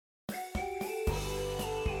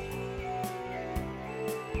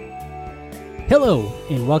Hello,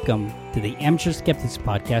 and welcome to the Amateur Skeptics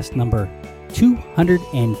podcast number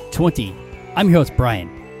 220. I'm your host, Brian.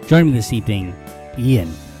 Joining me this evening, Ian.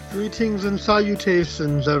 Greetings and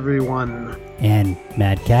salutations, everyone. And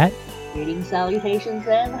Mad Cat. Greetings, salutations,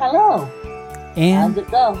 and hello. And how's it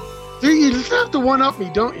go? See, you just have to one-up me,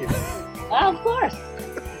 don't you? Of course.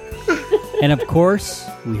 And of course,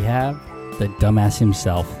 we have the dumbass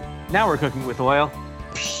himself. Now we're cooking with oil.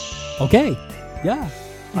 Okay, yeah.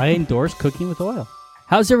 I endorse cooking with oil.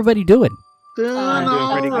 How's everybody doing? Doing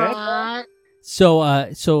pretty good. alright.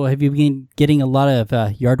 So have you been getting a lot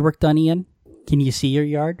of yard work done, Ian? Can you see your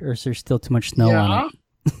yard, or is there still too much snow on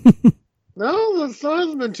it? No, the snow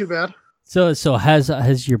hasn't been too bad. So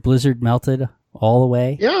has your blizzard melted all the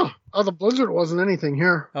way? Yeah. Oh, the blizzard wasn't anything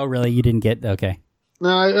here. Oh, really? You didn't get... Okay.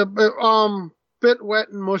 No, bit wet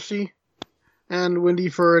and mushy and windy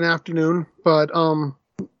for an afternoon, but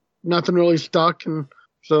nothing really stuck, and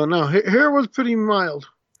so no, here was pretty mild.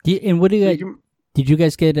 And what do you did you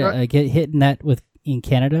guys get hit in that in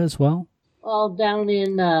Canada as well? Well,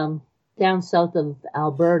 down south of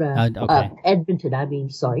Alberta, okay.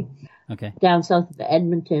 Edmonton. Sorry. Okay. Down south of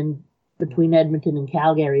Edmonton, between Edmonton and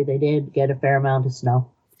Calgary, they did get a fair amount of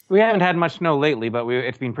snow. We haven't had much snow lately, but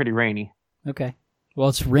it's been pretty rainy. Okay. Well,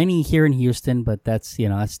 it's raining here in Houston, but that's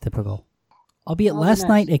typical. Albeit last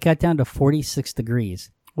night it got down to 46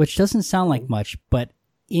 degrees, which doesn't sound like much, but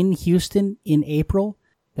in Houston in April,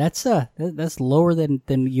 that's lower than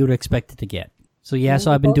you'd expect it to get. So yeah, so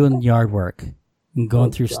I've been doing yard work and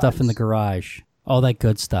going through stuff in the garage, all that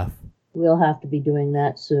good stuff. We'll have to be doing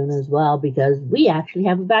that soon as well because we actually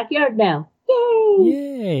have a backyard now. Yay!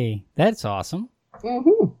 Yay! That's awesome.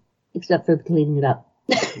 Mm-hmm. Except for cleaning it up.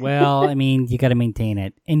 Well, I mean, you got to maintain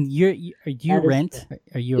it. And you rent?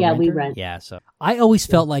 Are you a renter? We rent. Yeah, so I always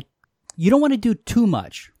felt like you don't want to do too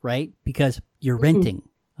much, right? Because you're renting.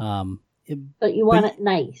 But you want it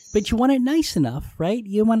nice. But you want it nice enough, right?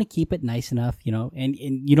 You want to keep it nice enough, and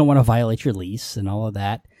you don't want to violate your lease and all of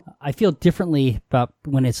that. I feel differently about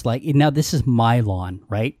when it's like, now this is my lawn,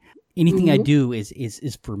 right? Anything I do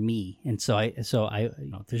is for me. And so I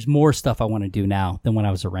there's more stuff I want to do now than when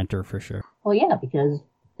I was a renter for sure. Well, yeah, because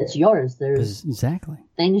it's yours. There's exactly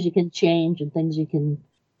things you can change and things you can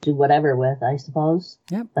do whatever with, I suppose.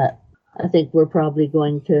 Yep. But I think we're probably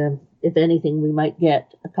going to, if anything, we might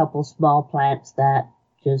get a couple small plants that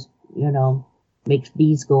just, makes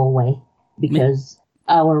bees go away. Because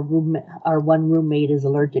our one roommate is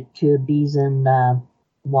allergic to bees and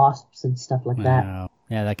wasps and stuff like that.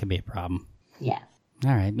 Yeah, that could be a problem. Yeah.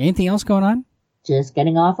 All right. Anything else going on? Just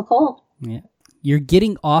getting off a cold. Yeah. You're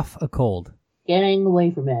getting off a cold. Getting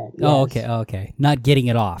away from it. Yes. Oh, okay. Okay. Not getting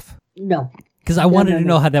it off. No. Because I wanted to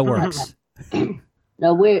know how that works.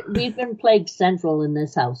 No, we've been plagued central in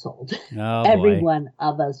this household. Oh, Every boy. one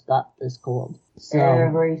of us got this cold. So.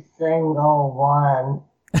 Every single one.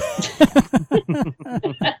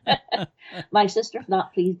 My sister's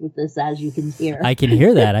not pleased with this, as you can hear. I can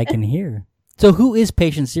hear that. I can hear. So who is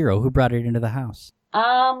Patient Zero? Who brought it into the house?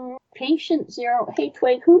 Patient Zero. Hey,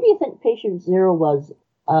 Twig, who do you think Patient Zero was?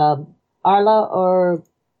 Arla or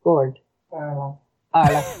Gord? Arla.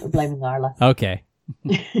 We're blaming Arla. Okay.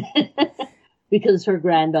 Because her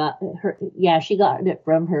granddaughter, she got it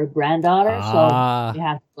from her granddaughter, so you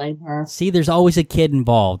have to blame her. See, there's always a kid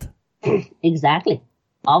involved. Exactly.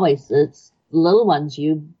 Always. It's little ones.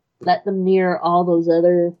 You let them near all those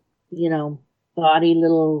other, gaudy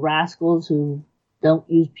little rascals who don't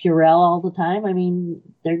use Purell all the time. I mean,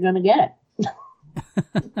 they're going to get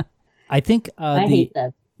it. I think I hate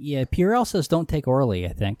that. Yeah, Purell says don't take orally,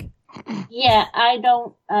 I think. Yeah, I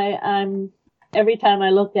don't. I'm every time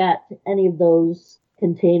I look at any of those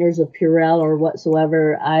containers of Purell or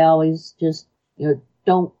whatsoever, I always just,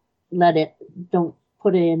 don't put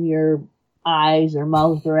it in your eyes or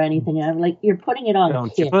mouth or anything. I'm like, you're putting it on Don't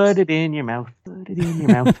kids. you put it in your mouth. Put it in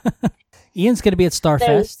your mouth. Ian's going to be at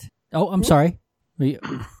Starfest. Oh, I'm sorry. Okay,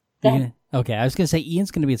 I was going to say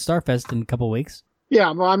Ian's going to be at Starfest in a couple of weeks. Yeah,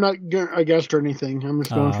 well, I'm not a guest or anything. I'm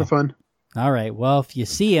just going for fun. All right. Well, if you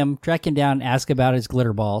see him, track him down and ask about his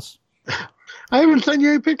glitter balls. I haven't sent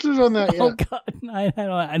you any pictures on that yet. Oh, God.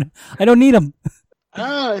 I don't need them.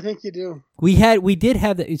 I think you do. We did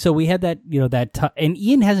have that. So we had that, and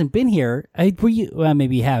Ian hasn't been here.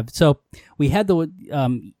 Maybe you have. So we had the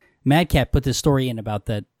Mad Cat put this story in about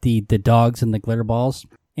the dogs and the glitter balls,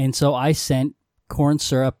 and so I sent corn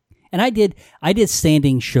syrup, and I did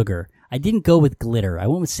sanding sugar. I didn't go with glitter. I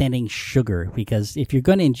went with sanding sugar because if you're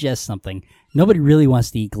going to ingest something, nobody really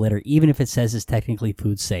wants to eat glitter, even if it says it's technically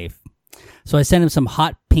food safe. So I sent him some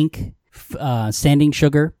hot pink sanding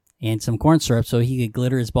sugar and some corn syrup so he could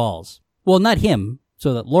glitter his balls. Well, not him.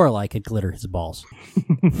 so that Lorelai could glitter his balls.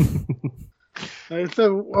 I said,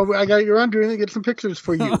 well, I got to get around doing it. Get some pictures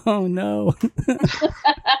for you. Oh no.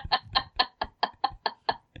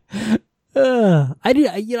 I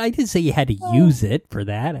didn't say you had to use it for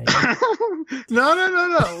that. No.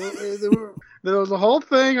 There was a whole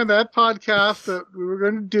thing on that podcast that we were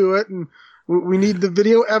going to do it, and we need the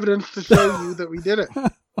video evidence to show you that we did it.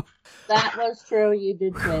 That was true. You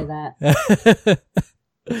did say that.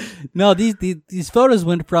 No, these photos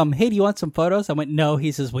went from, hey, do you want some photos? I went, no.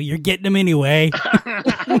 He says, well, you're getting them anyway.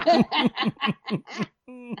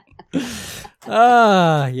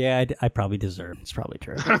 Yeah, I probably deserve it. It's probably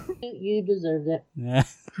true. You deserved it. Yeah.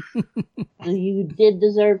 You did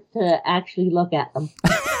deserve to actually look at them.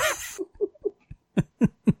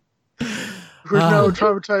 We're now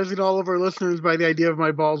traumatizing all of our listeners by the idea of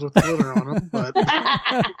my balls with glitter on them. But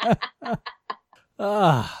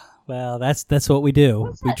well, that's what we do.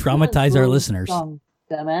 What's We that traumatize to our and fro listeners. Song,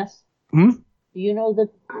 dumbass. Hmm? Do you know the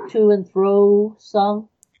to and fro song?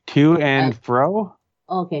 To and fro?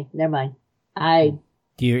 Okay, never mind.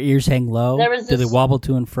 Do your ears hang low? There was Do they this- wobble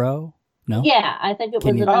to and fro? No? Yeah, I think it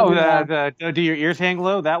Can was you- another. Oh, do your ears hang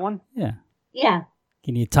low? That one? Yeah. Yeah.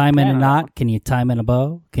 Can you tie 'em in a Yeah. knot? Can you tie 'em in a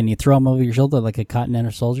bow? Can you throw 'em over your shoulder like a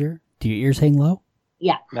Continental soldier? Do your ears hang low?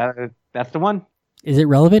 That's the one? Is it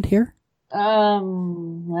relevant here?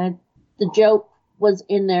 The joke was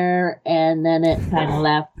in there, and then it kind of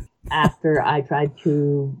left after I tried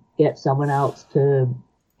to get someone else to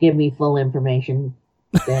give me full information.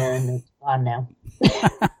 Then it's gone now.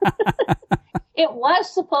 It was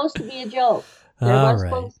supposed to be a joke. There All was right.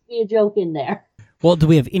 supposed to be a joke in there. Well, do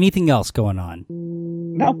we have anything else going on?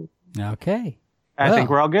 Nope. Okay. I think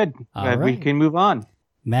we're all good. All We right. can move on.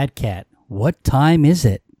 Mad Cat, what time is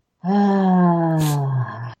it?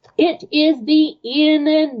 It is the Ian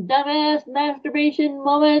and Dumbass Masturbation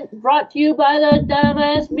Moment, brought to you by the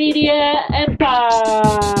Dumbass Media Empire.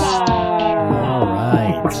 All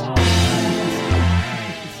right.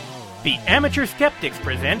 The Amateur Skeptics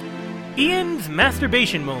present Ian's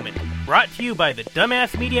Masturbation Moment, brought to you by the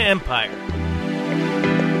Dumbass Media Empire.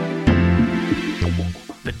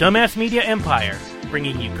 The Dumbass Media Empire,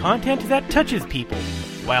 bringing you content that touches people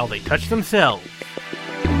while they touch themselves.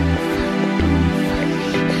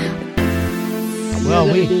 Well,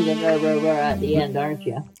 You're we gonna do the rah at the end, aren't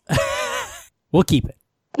you? we'll keep it.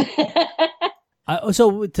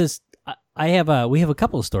 We have a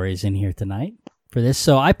couple of stories in here tonight for this.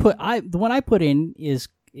 So the one I put in is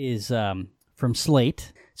from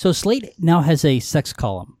Slate. So Slate now has a sex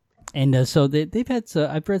column, and so they've had.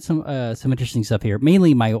 I've read some interesting stuff here.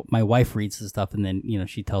 Mainly, my wife reads the stuff, and then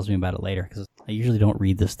she tells me about it later because I usually don't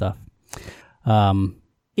read this stuff.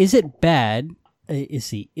 Is it bad?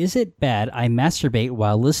 Is it bad I masturbate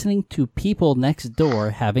while listening to people next door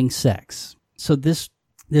having sex? So this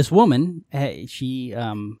woman, she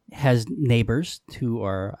has neighbors who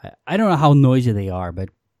are, I don't know how noisy they are, but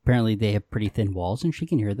apparently they have pretty thin walls and she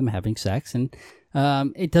can hear them having sex, and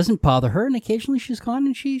it doesn't bother her, and occasionally she's gone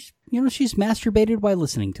and she's masturbated while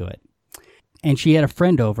listening to it. And she had a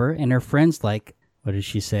friend over, and her friend's like, what did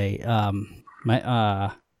she say?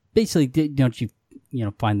 Basically, don't you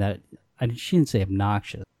find that, she didn't say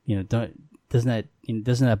obnoxious. Doesn't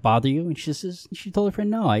that bother you? And she told her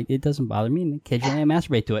friend, no, it doesn't bother me, and occasionally I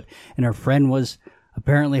masturbate to it. And her friend was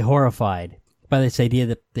apparently horrified by this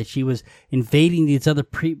idea that she was invading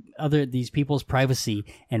these people's privacy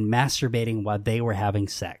and masturbating while they were having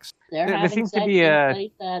sex. They're There having seems to sex be in a- a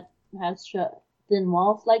place that has thin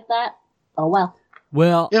walls like that. Oh well.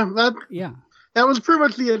 Well, yeah, that was pretty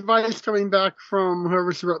much the advice coming back from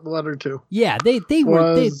whoever she wrote the letter to. yeah, they have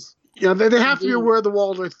to be aware the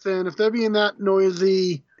walls are thin. If they're being that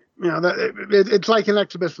noisy, it's like an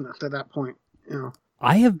exhibitionist at that point.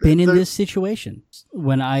 I have been in this situation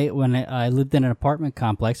when I lived in an apartment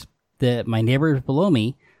complex. My neighbors below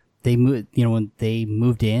me, they moved. When they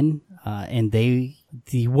moved in, and the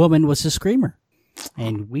woman was a screamer,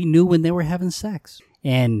 and we knew when they were having sex.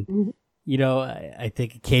 And I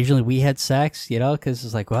think occasionally we had sex, because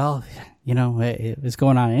it's like, well, it was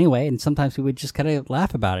going on anyway, and sometimes we would just kind of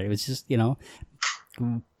laugh about it. It was just, we'd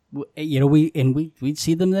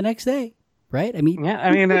see them the next day. Right?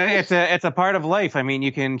 It's a part of life.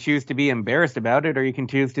 You can choose to be embarrassed about it, or you can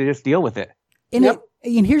choose to just deal with it. And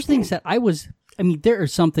here's things that there are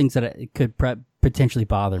some things that could potentially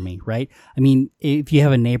bother me, right? If you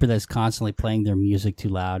have a neighbor that's constantly playing their music too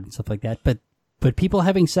loud and stuff like that, but people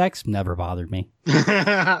having sex never bothered me.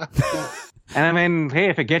 And I mean, hey,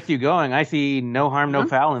 if it gets you going, I see no harm, no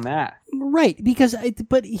foul in that. Right, because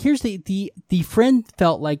but here's the friend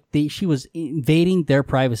felt like she was invading their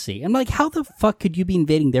privacy. I'm like, how the fuck could you be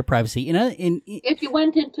invading their privacy? If you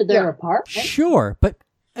went into their apartment, sure, but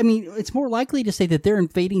I mean, it's more likely to say that they're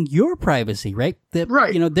invading your privacy, right? That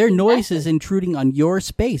Right. Their noise is intruding on your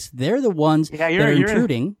space. They're the ones that are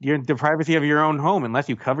intruding. You're in the privacy of your own home, unless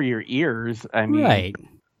you cover your ears. I mean, right.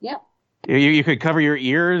 Yep. You could cover your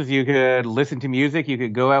ears, you could listen to music, you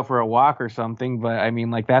could go out for a walk or something, but I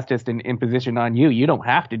mean, like, that's just an imposition on you. You don't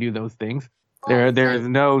have to do those things. There's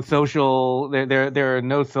no social there are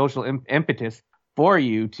no social impetus for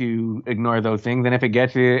you to ignore those things. And if it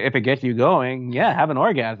gets you going, have an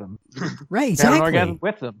orgasm. Right, exactly. Have an orgasm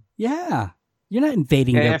with them. Yeah, you're not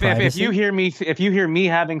invading their privacy. If you hear me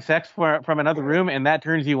having sex from another room and that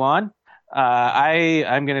turns you on,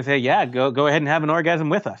 I'm gonna say go ahead and have an orgasm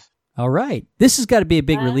with us. All right. This has got to be a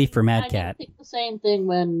big relief for Mad I Cat. think the same thing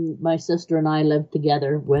when my sister and I lived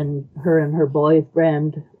together. When her and her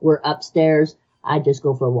boyfriend were upstairs, I'd just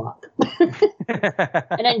go for a walk.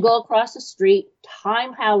 And then go across the street,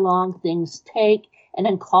 time how long things take, and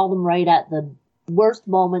then call them right at the worst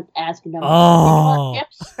moment, asking them, Oh.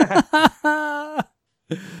 "Do you want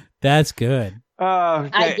tips?" That's good.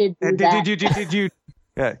 I did do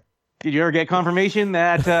that. Did you ever get confirmation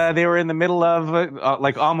that they were in the middle of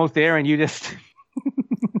like almost there, and you just?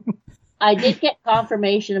 I did get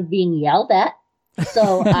confirmation of being yelled at,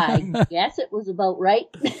 so I guess it was about right.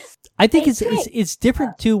 I think it's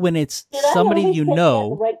different too when it's Did I somebody always you take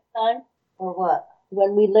know. At the right time? Or what?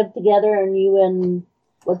 When we lived together and you and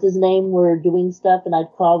what's his name were doing stuff, and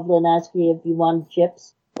I'd call and ask you if you wanted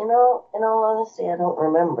chips. In all honesty, I don't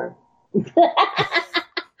remember.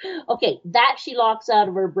 Okay, that she locks out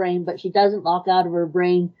of her brain, but she doesn't lock out of her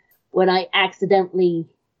brain when we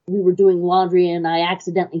were doing laundry and I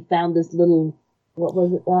accidentally found this little, what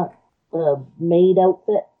was it, maid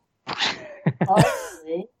outfit?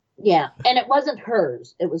 Honestly. Yeah, and it wasn't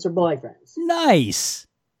hers, it was her boyfriend's. Nice.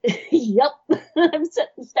 Yep. I'm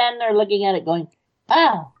standing there looking at it going,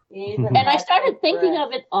 oh. And I started thinking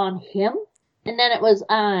of it on him, and then it was,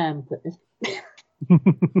 I'm putting this.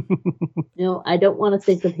 No, I don't want to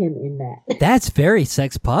think of him in that. That's very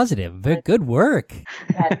sex positive. Very good work.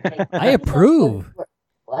 I approve.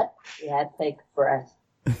 What? He had fake breasts.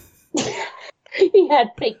 He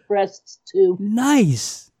had fake breasts too.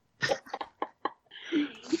 Nice.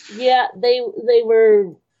 Yeah, they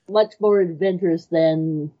were much more adventurous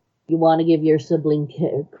than you want to give your sibling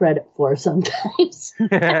credit for sometimes.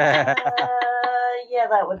 Yeah,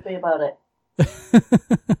 that would be about it.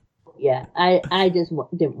 Yeah, I just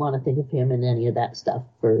didn't want to think of him in any of that stuff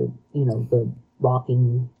for, the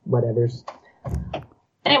rocking whatevers.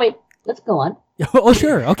 Anyway, let's go on. Oh,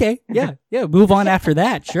 sure. Okay. Yeah. Move on after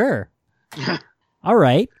that. Sure. All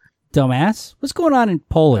right. Dumbass. What's going on in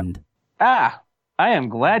Poland? I am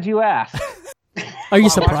glad you asked. Are you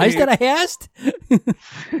surprised that I asked?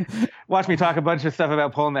 Watch me talk a bunch of stuff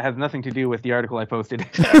about Poland that has nothing to do with the article I posted.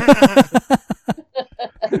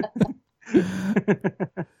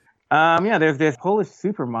 There's this Polish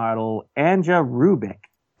supermodel, Anja Rubik,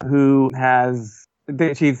 who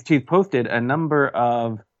she's posted a number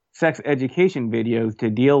of sex education videos to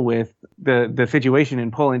deal with the situation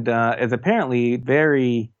in Poland. Is apparently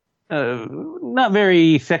very not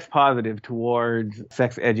very sex positive towards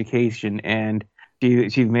sex education, and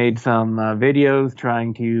she's made some videos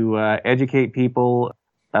trying to educate people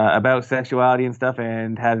about sexuality and stuff,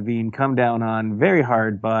 and has been come down on very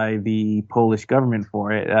hard by the Polish government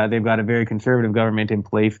for it. They've got a very conservative government in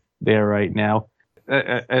place there right now.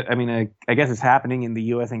 I guess it's happening in the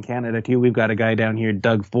U.S. and Canada too. We've got a guy down here,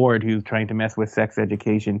 Doug Ford, who's trying to mess with sex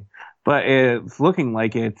education, but it's looking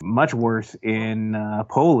like it's much worse in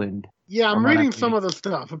Poland. Yeah, I'm reading some of the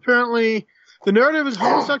stuff. Apparently, the narrative is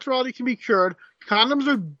homosexuality can be cured. Condoms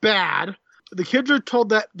are bad. The kids are told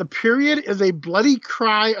that the period is a bloody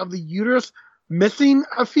cry of the uterus missing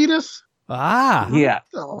a fetus. Ah. Yeah.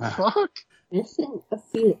 What the fuck? Missing a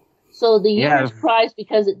fetus. So the uterus cries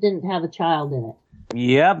because it didn't have a child in it.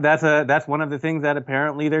 Yep, that's one of the things that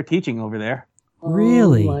apparently they're teaching over there.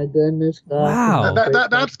 Really? Oh my goodness, God. Wow.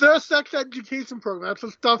 That's their sex education program. That's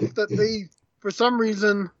the stuff that they, for some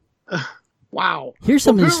reason, wow. Here's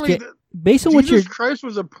something based on what Jesus Christ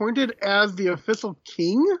was appointed as the official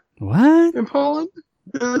king. What? In Poland?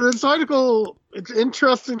 This article, it's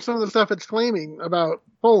interesting some of the stuff it's claiming about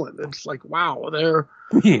Poland. It's like, wow, they're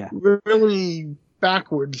really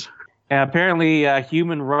backwards. Apparently,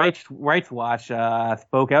 Human Rights Watch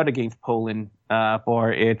spoke out against Poland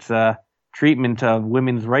for its treatment of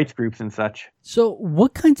women's rights groups and such. So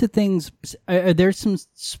what kinds of things, are there some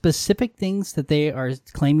specific things that they are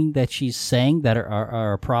claiming that she's saying that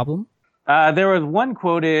are a problem? There was one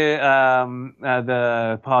quoted,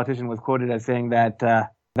 the politician was quoted as saying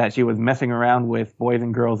that she was messing around with boys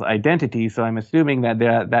and girls' identities. So I'm assuming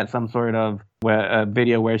that that's some sort of a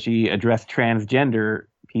video where she addressed transgender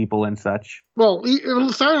people and such. Well,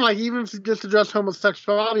 it sounded like even if you just address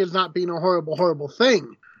homosexuality as not being a horrible, horrible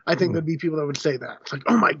thing, I think there'd be people that would say that. It's like,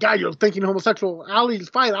 oh my God, you're thinking homosexuality is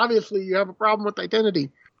fine. Obviously, you have a problem with identity.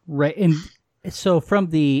 Right. And so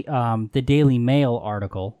from the Daily Mail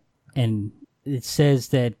article, and it says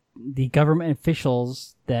that the government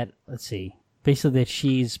officials that, basically that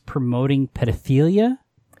she's promoting pedophilia.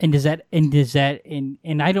 And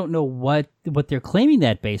and I don't know what they're claiming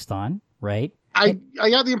that based on, right? I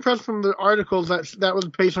got the impression from the articles that was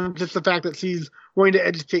based on just the fact that she's going to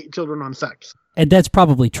educate children on sex. And that's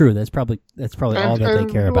probably true. That's probably all that they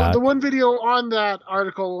care about. The one video on that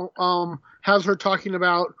article has her talking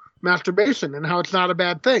about masturbation and how it's not a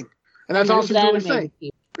bad thing. And that's all she's really saying.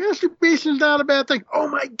 Masturbation is not a bad thing. Oh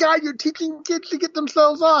my God, you're teaching kids to get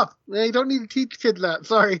themselves off. You don't need to teach kids that.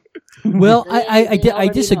 Sorry. Well, I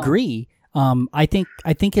disagree. I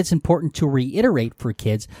think it's important to reiterate for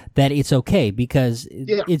kids that it's okay because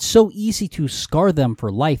it's so easy to scar them for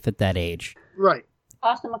life at that age. Right.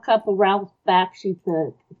 Toss them a couple Ralph Bakshi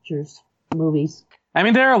pictures, movies. I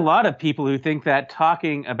mean, there are a lot of people who think that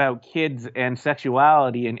talking about kids and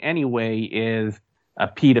sexuality in any way is a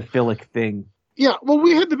pedophilic thing. Yeah, well,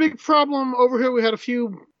 we had the big problem over here. We had a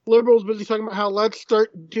few liberals busy talking about how let's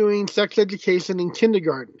start doing sex education in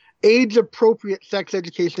kindergarten. Age-appropriate sex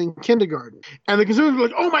education in kindergarten. And the conservatives were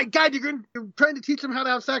like, oh my God, you're trying to teach them how to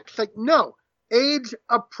have sex. It's like, no,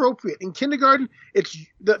 age-appropriate. In kindergarten, it's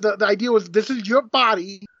the idea was this is your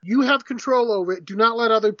body. You have control over it. Do not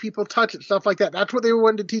let other people touch it, stuff like that. That's what they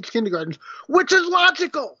wanted to teach kindergartens, which is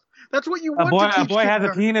logical. That's what you want to teach. A boy has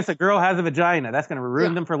a penis, a girl has a vagina. That's going to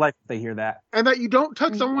ruin them for life if they hear that. And that you don't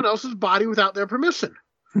touch someone else's body without their permission.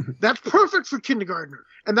 That's perfect for kindergartners.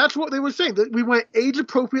 And that's what they were saying. That we want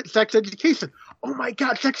age-appropriate sex education. Oh my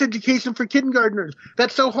God, sex education for kindergartners.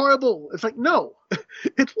 That's so horrible. It's like, no,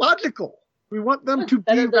 it's logical. We want them to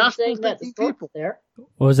be rational thinking people. There.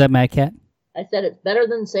 What was that, Mad Cat? I said it's better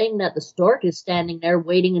than saying that the stork is standing there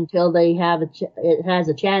waiting until they have it has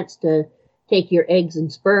a chance to take your eggs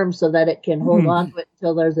and sperm so that it can hold on to it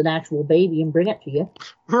until there's an actual baby and bring it to you.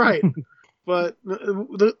 Right. But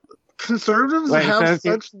the conservatives have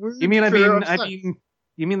such weird... You mean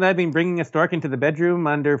I've been bringing a stork into the bedroom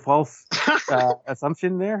under false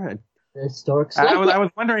assumption there? The stork's I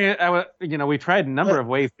was wondering, we tried a number of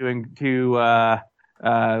ways to include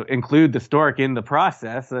the stork in the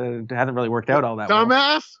process. It hasn't really worked out all that well.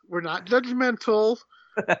 Dumbass, we're not judgmental.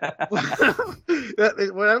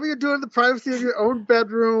 Whatever you do in the privacy of your own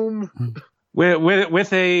bedroom.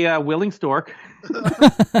 With a willing stork.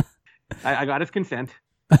 I got his consent.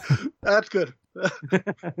 That's good.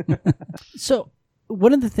 So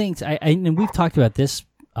one of the things and we've talked about this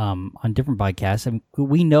on different podcasts, and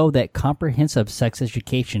we know that comprehensive sex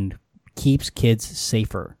education keeps kids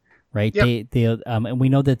safer, right? Yep. And we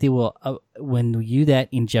know that they will when you do that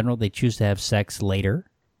in general, they choose to have sex later,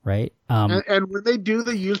 right? And when they do,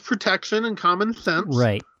 they use protection and common sense,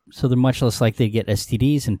 right? So they're much less likely to get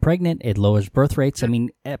STDs and pregnant. It lowers birth rates. I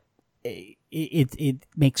mean, it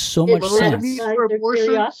makes so much sense.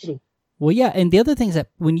 Well, yeah, and the other thing is that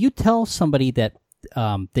when you tell somebody that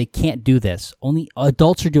they can't do this, only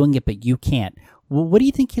adults are doing it, but you can't. Well, what do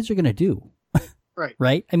you think kids are going to do? Right.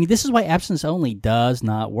 Right? I mean, this is why abstinence only does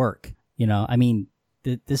not work. I mean,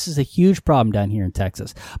 this is a huge problem down here in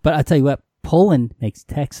Texas. But I'll tell you what, Poland makes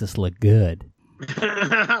Texas look good.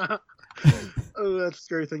 Oh, that's a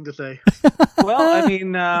scary thing to say. Well, I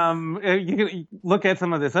mean, you can look at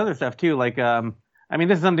some of this other stuff too. Like,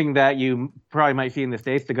 this is something that you probably might see in the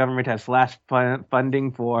States. The government has slashed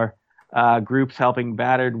funding for groups helping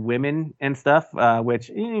battered women and stuff, which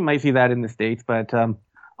you might see that in the States. But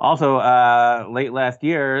also, late last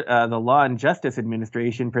year, the Law and Justice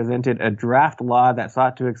Administration presented a draft law that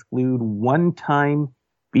sought to exclude one-time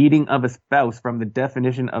beating of a spouse from the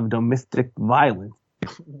definition of domestic violence.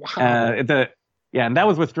 Wow. And that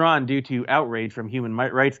was withdrawn due to outrage from human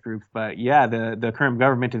rights groups. But yeah, the current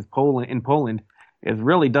government in Poland is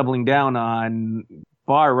really doubling down on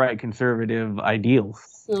far-right conservative ideals.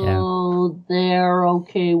 So they're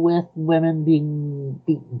okay with women being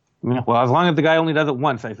beaten? Yeah, well, as long as the guy only does it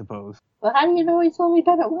once, I suppose. Well, how do you know he's only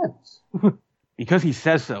done it once? Because he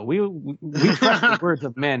says so. We trust the words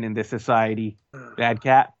of men in this society, Bad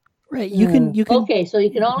Cat. Right, you can. Okay, so you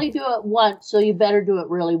can only do it once, so you better do it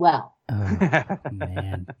really well. Oh,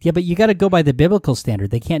 man. Yeah, but you got to go by the biblical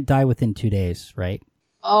standard. They can't die within 2 days, right?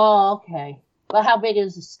 Oh, okay. Well, how big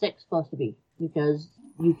is the stick supposed to be? Because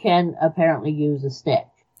you can apparently use a stick.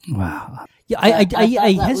 Wow. Yeah, But I thought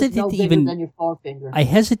that was hesitate no to bigger even. than your forefinger. I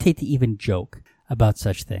hesitate to even joke about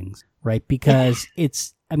such things, right? Because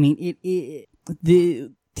it's. I mean, the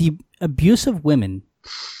abuse of women,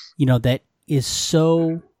 that is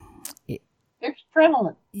so. It's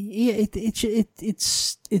prevalent. Yeah,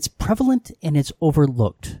 it's prevalent and it's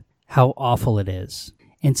overlooked how awful it is,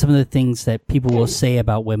 and some of the things that people will say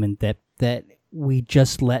about women that we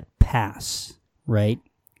just let pass, right?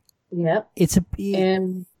 Yep.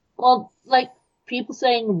 And like people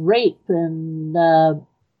saying rape and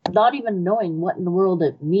not even knowing what in the world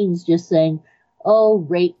it means, just saying, "Oh,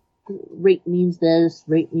 rape means this,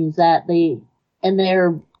 rape means that."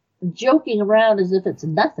 They're joking around as if it's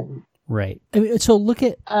nothing. right. I mean, so look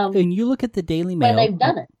at and you look at the Daily Mail. When they've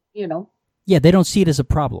done it, Yeah, they don't see it as a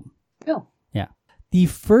problem. No. Yeah. The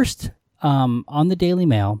first on the Daily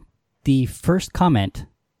Mail, the first comment,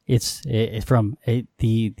 it's from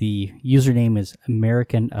the username is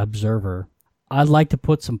American Observer. I'd like to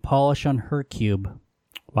put some polish on her cube.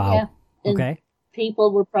 Wow. Yeah. And Okay.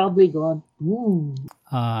 people were probably going, ooh.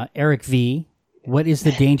 Eric V. What is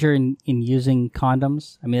the danger in using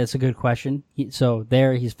condoms? I mean, that's a good question. So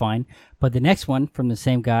there, he's fine. But the next one from the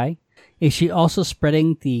same guy, is she also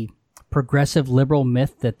spreading the progressive liberal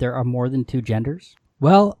myth that there are more than two genders?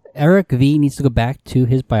 Well, Eric V needs to go back to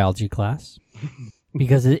his biology class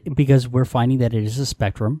because we're finding that it is a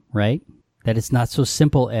spectrum, right? That it's not so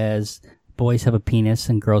simple as boys have a penis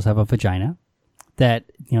and girls have a vagina. That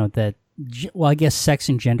I guess sex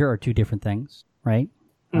and gender are two different things, right?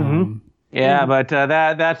 Mm-hmm. Yeah, but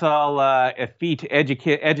that's all effete,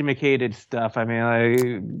 educated stuff. I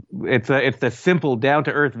mean, it's the simple, down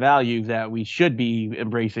to earth values that we should be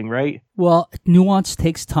embracing, right? Well, nuance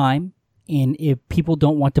takes time, and if people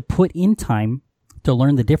don't want to put in time to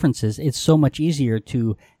learn the differences, it's so much easier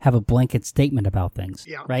to have a blanket statement about things.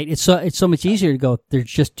 Yeah. Right? It's so much easier to go, there's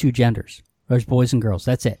just two genders. There's boys and girls.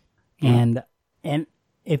 That's it. And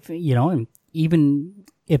if and even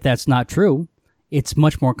if that's not true, it's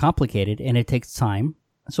much more complicated and it takes time.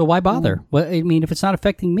 So why bother? Well, I mean, if it's not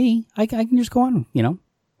affecting me, I can just go on, Yeah.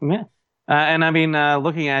 And I mean,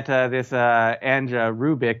 looking at this Anja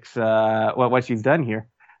Rubik's, what she's done here.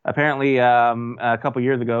 Apparently, a couple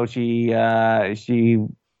years ago, she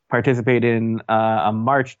participated in a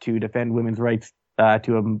march to defend women's rights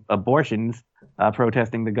to abortions,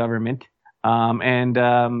 protesting the government.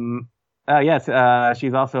 Yes,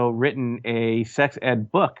 she's also written a sex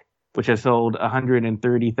ed book, which has sold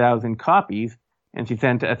 130,000 copies, and she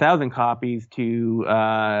sent 1,000 copies to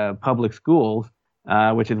public schools,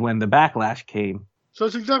 which is when the backlash came. So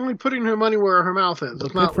it's exactly putting her money where her mouth is.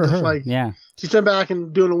 It's not for just her. like Yeah. she sent back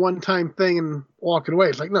and doing a one-time thing and walking away.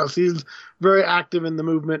 It's like, no, she's very active in the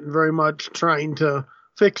movement and very much trying to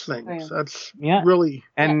fix things. Yeah. That's Yeah. really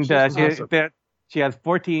And she's awesome. she has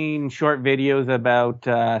 14 short videos about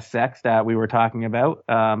sex that we were talking about.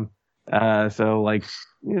 So like,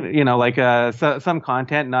 some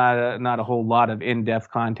content, not a whole lot of in-depth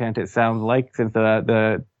content. It sounds like, since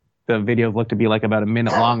the videos look to be like about a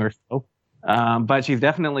minute long or so. But she's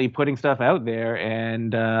definitely putting stuff out there,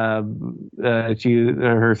 and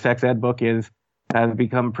her sex ed book has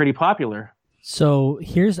become pretty popular. So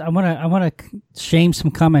I want to shame some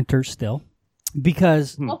commenters still,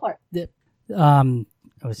 because Go for it.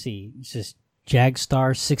 let's see, it's just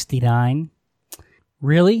Jagstar69.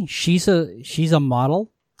 Really? She's a model,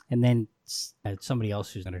 and then somebody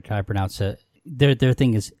else who's going to try to pronounce it. Their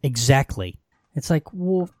thing is exactly. It's like,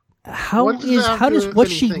 well, how does what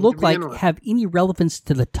she look like have any relevance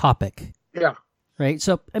to the topic? Yeah. Right.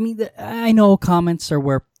 So I mean, I know comments are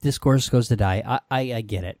where discourse goes to die. I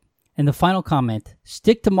get it. And the final comment: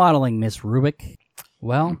 stick to modeling, Miss Rubik.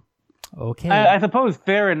 Well, okay. I suppose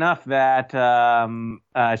fair enough that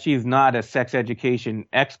she's not a sex education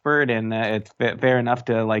expert, and it's fair enough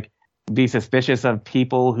to be suspicious of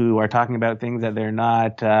people who are talking about things that they're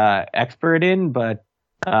not expert in. But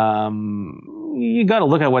you got to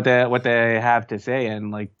look at what they have to say,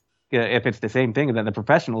 and if it's the same thing that the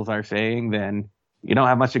professionals are saying, then you don't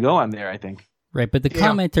have much to go on there, I think. Right, but the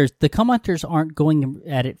commenters aren't going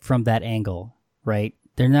at it from that angle, right?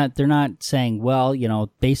 They're not saying, well,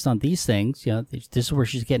 based on these things, this is where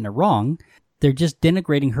she's getting it wrong. They're just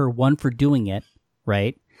denigrating her, one, for doing it,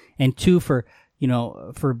 right? And two, for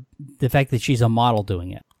the fact that she's a model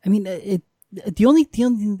doing it. I mean, the only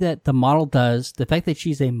thing that the model does, the fact that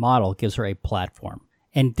she's a model gives her a platform,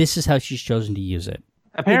 and this is how she's chosen to use it.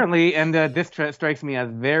 Apparently, and this strikes me as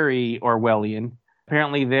very Orwellian.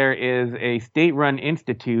 apparently there is a state-run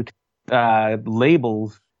institute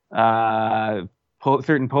labels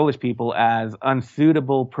certain Polish people as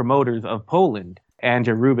unsuitable promoters of Poland.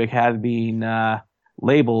 Anja Rubik has been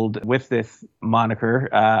labeled with this moniker,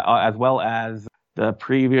 as well as the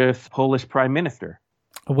previous Polish prime minister.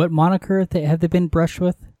 What moniker have they been brushed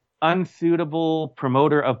with? Unsuitable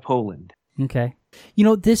promoter of Poland. Okay.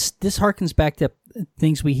 This harkens back to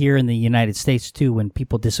things we hear in the United States, too, when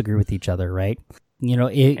people disagree with each other, right?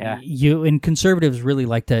 You and conservatives really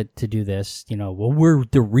like to do this. Well, we're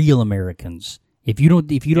the real Americans. If you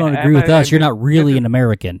don't agree with us, you're not really an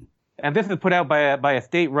American. And this is put out by a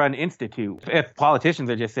state-run institute. If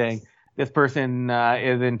politicians are just saying this person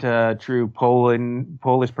isn't a true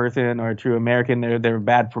Polish person or a true American, they're a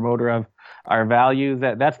bad promoter of our values,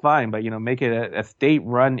 that's fine. But make it a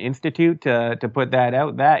state-run institute to put that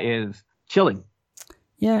out. That is chilling.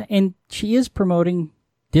 Yeah, and she is promoting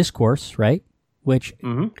discourse, right? Which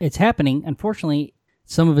it's happening. Unfortunately,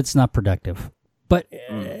 some of it's not productive, but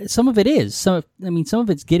some of it is. Some of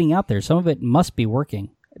it's getting out there. Some of it must be working.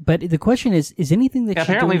 But the question is anything that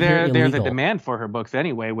apparently she's doing here there's illegal? A demand for her books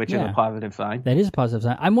anyway, which is a positive sign. That is a positive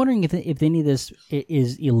sign. I'm wondering if any of this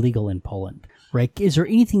is illegal in Poland, right? Is there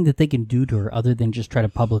anything that they can do to her other than just try to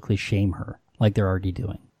publicly shame her like they're already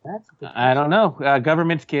doing? I don't know.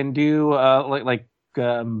 Governments can do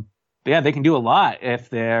they can do a lot if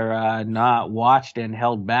they're not watched and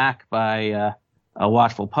held back by a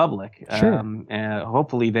watchful public. Sure. And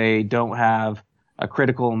hopefully they don't have a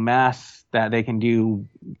critical mass that they can do,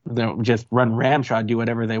 just run ramshot, do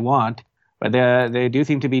whatever they want. But they do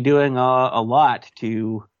seem to be doing a lot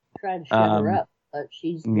to try to shut her up. But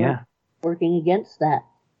she's working against that.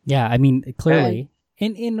 Yeah, I mean, clearly.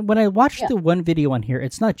 And when I watched the one video on here,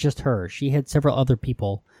 it's not just her. She had several other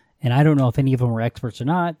people. And I don't know if any of them were experts or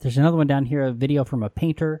not. There's another one down here, a video from a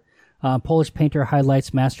painter. Polish painter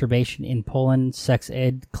highlights masturbation in Poland, sex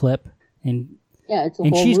ed clip. And it's a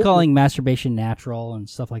and whole she's movement. calling masturbation natural and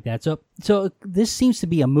stuff like that. So this seems to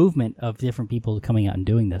be a movement of different people coming out and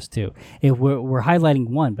doing this too. We're highlighting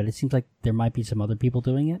one, but it seems like there might be some other people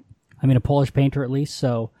doing it. I mean, a Polish painter at least.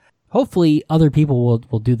 So hopefully other people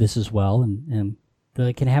will do this as well, and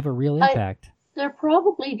they can have a real impact. They're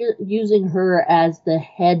probably using her as the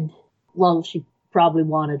head. Well, she probably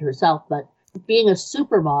wanted herself, but being a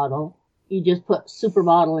supermodel, you just put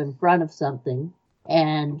supermodel in front of something,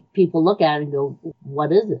 and people look at it and go,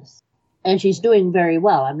 "What is this?" And she's doing very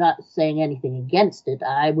well. I'm not saying anything against it.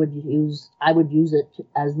 I would use it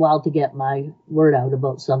as well to get my word out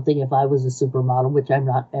about something if I was a supermodel, which I'm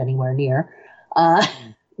not anywhere near.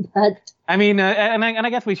 But I mean, and I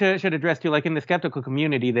guess we should address too, like in the skeptical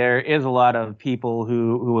community, there is a lot of people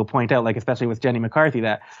who will point out, like especially with Jenny McCarthy,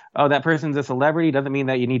 that that person's a celebrity doesn't mean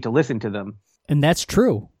that you need to listen to them. And that's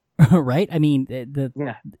true, right? I mean,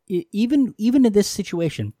 even in this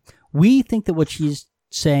situation, we think that what she's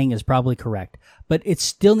saying is probably correct, but it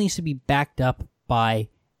still needs to be backed up by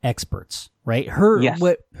experts, right?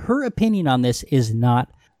 What her opinion on this is not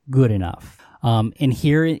good enough. And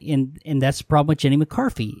that's the problem with Jenny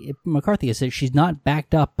McCarthy. McCarthy is that she's not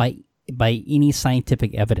backed up by any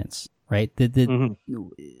scientific evidence, right?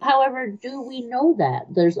 However, do we know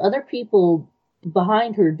that there's other people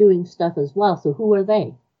behind her doing stuff as well? So who are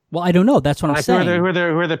they? Well, I don't know. That's what I'm saying. Who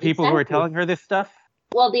are the people who are telling her this stuff?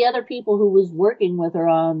 Well, the other people who was working with her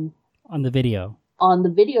on the video, on the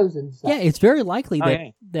videos and stuff. Yeah, it's very likely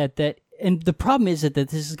that and the problem is that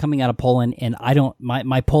this is coming out of Poland, and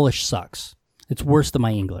my Polish sucks. It's worse than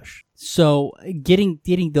my English. So getting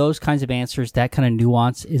those kinds of answers, that kind of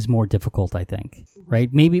nuance is more difficult, I think. Right?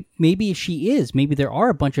 Maybe she is. Maybe there are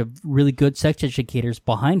a bunch of really good sex educators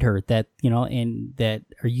behind her that, and that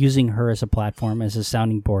are using her as a platform, as a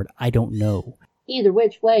sounding board. I don't know. Either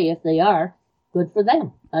which way, if they are, good for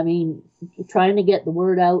them. I mean, trying to get the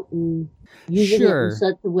word out and using it in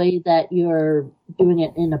such a way that you're doing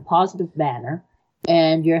it in a positive manner,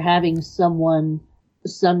 and you're having some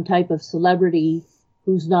type of celebrity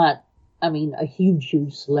who's not, a huge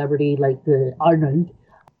celebrity like Arnold.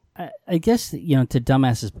 I guess, to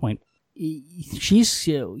Dumbass's point, she's,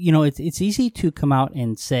 it's easy to come out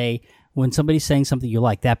and say, when somebody's saying something you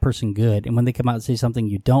like, that person good, and when they come out and say something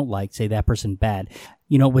you don't like, say that person bad.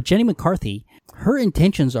 With Jenny McCarthy, her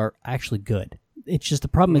intentions are actually good. It's just the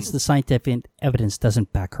problem is the scientific evidence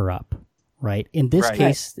doesn't back her up, right? In this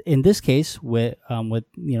case, with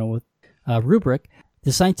Rubrik,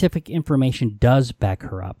 the scientific information does back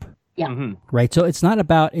her up. Yeah. Mm-hmm. Right. So it's not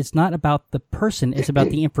about the person. It's about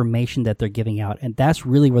the information that they're giving out, and that's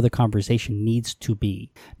really where the conversation needs to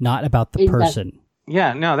be, not about the person.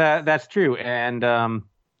 Yeah. No, that's true. And go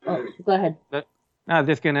ahead. I was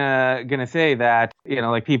just gonna say that,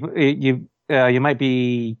 like people, you might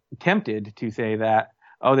be tempted to say that,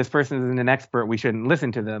 oh, this person isn't an expert, we shouldn't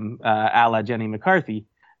listen to them, a la Jenny McCarthy.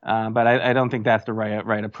 But I don't think that's the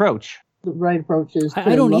right approach. The right approach is to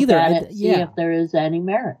I don't look either. at it, see if there is any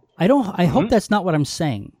merit. I hope that's not what I'm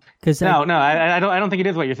saying. I don't think it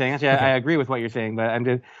is what you're saying. Actually, Okay. I agree with what you're saying, but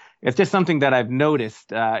it's just something that I've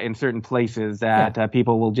noticed in certain places that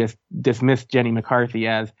people will just dismiss Jenny McCarthy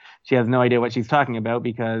as she has no idea what she's talking about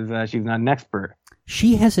because she's not an expert.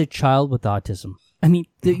 She has a child with autism. I mean,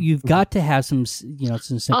 you've got to have some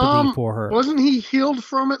sympathy for her. Wasn't he healed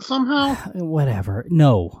from it somehow? Whatever.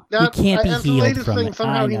 No, he can't be that's healed the latest from thing. it.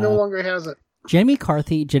 Somehow he no longer has it. Jenny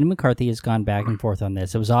McCarthy has gone back and forth on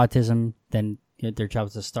this. It was autism, then their child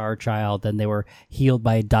was a star child, then they were healed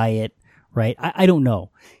by a diet, right? I don't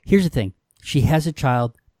know. Here's the thing. She has a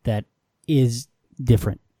child that is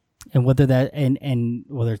different. And whether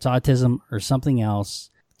whether it's autism or something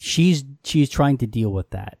else, she's trying to deal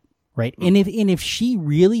with that, right? And if she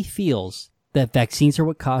really feels that vaccines are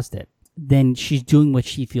what caused it, then she's doing what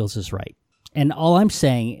she feels is right. And all I'm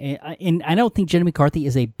saying, and I don't think Jenny McCarthy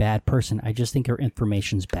is a bad person. I just think her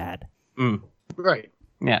information's bad. Right.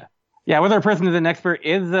 Yeah. Yeah, whether a person is an expert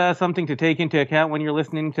is something to take into account when you're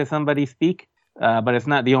listening to somebody speak, but it's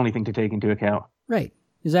not the only thing to take into account. Right.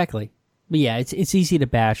 Exactly. But yeah, it's easy to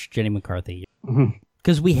bash Jenny McCarthy.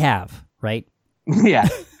 Because we have, right? Yeah.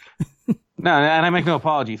 No, and I make no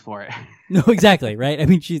apologies for it. No, exactly, right? I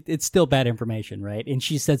mean, it's still bad information, right? And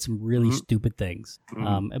she said some really stupid things.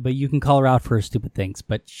 But you can call her out for her stupid things,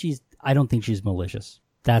 but I don't think she's malicious.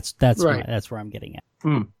 That's right. That's where I'm getting at.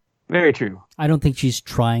 Very true. I don't think she's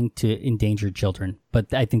trying to endanger children,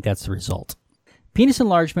 but I think that's the result. Penis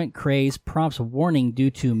enlargement craze prompts a warning due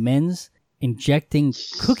to men's injecting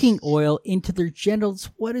cooking oil into their genitals.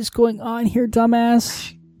 What is going on here,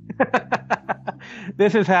 dumbass?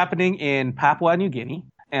 This is happening in Papua New Guinea,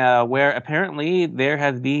 where apparently there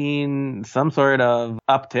has been some sort of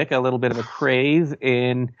uptick, a little bit of a craze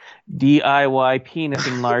in DIY penis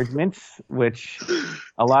enlargements, which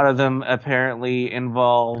a lot of them apparently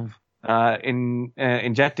involve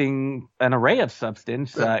injecting an array of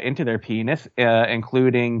substance into their penis,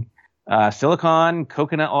 including silicone,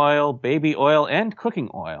 coconut oil, baby oil, and cooking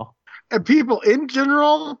oil. And people in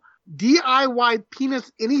general, DIY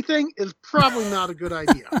penis anything is probably not a good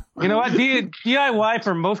idea. You know what? DIY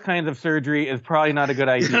for most kinds of surgery is probably not a good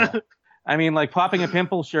idea. I mean, like popping a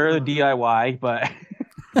pimple, sure, DIY, but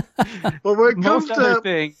But when it comes most other to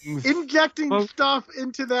things, injecting stuff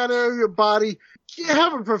into that area of your body, you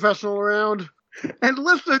have a professional around and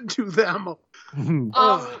listen to them. Don't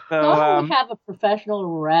have a professional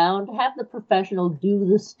around. Have the professional do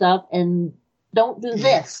the stuff and don't do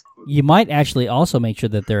this. You might actually also make sure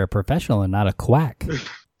that they're a professional and not a quack.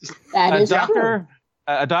 That is true.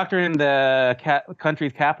 A doctor in the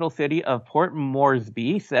country's capital city of Port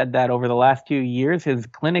Moresby said that over the last 2 years, his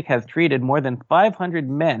clinic has treated more than 500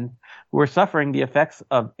 men who are suffering the effects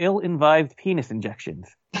of ill-advised penis injections.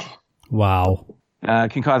 Wow.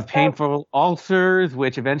 Can cause painful ulcers,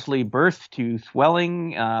 which eventually burst to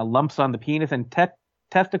swelling, lumps on the penis and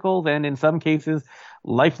testicles, and in some cases,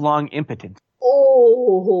 lifelong impotence.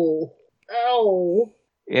 Oh, ow.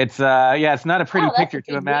 It's it's not a pretty Wow, that's picture a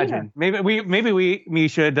to big imagine. Maybe we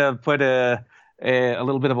should put a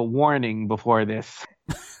little bit of a warning before this.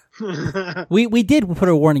 We did put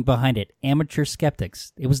a warning behind it. Amateur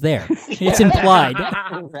skeptics. It was there. It's implied.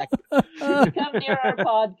 Come near our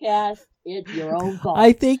podcast. It's your own fault.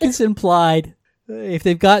 I think it's implied. If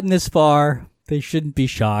they've gotten this far, they shouldn't be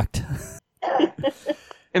shocked.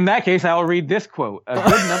 In that case, I will read this quote. A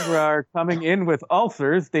good number are coming in with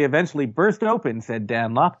ulcers. They eventually burst open, said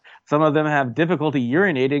Dunlop. Some of them have difficulty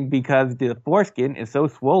urinating because the foreskin is so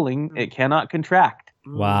swollen it cannot contract.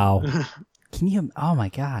 Wow. Can you? Oh my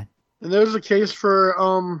God. And there's a case for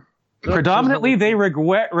Predominantly, they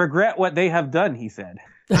regret what they have done, he said.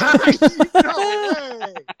 No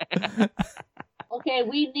way. Okay,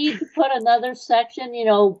 we need to put another section,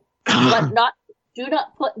 do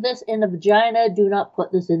not put this in the vagina, do not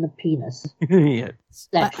put this in the penis. Yeah.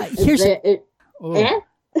 Section.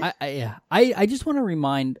 I just want to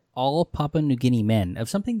remind all Papua New Guinea men of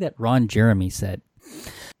something that Ron Jeremy said.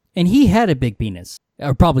 And he had a big penis,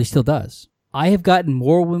 or probably still does. I have gotten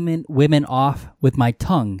more women off with my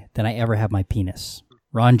tongue than I ever have my penis.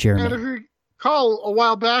 Ron Jeremy. And if you recall, a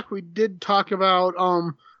while back we did talk about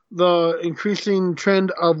the increasing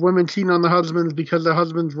trend of women cheating on their husbands because their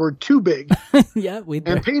husbands were too big Yeah,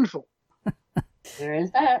 and painful. There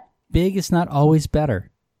is that. Big is not always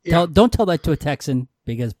better. Yeah. Don't tell that to a Texan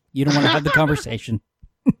because you don't want to have the conversation.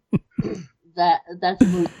 that's a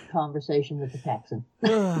moot conversation with the Texan.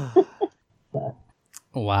 But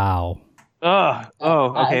Wow.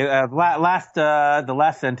 Okay. The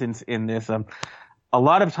last sentence in this. A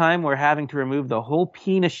lot of time we're having to remove the whole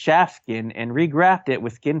penis shaft skin and regraft it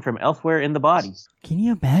with skin from elsewhere in the body. Can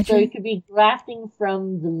you imagine? so it could be grafting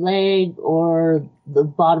from the leg or the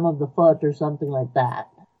bottom of the foot or something like that.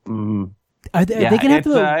 Are they going to have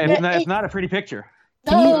to... it's not a pretty picture.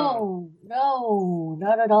 No,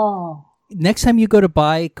 not at all. Next time you go to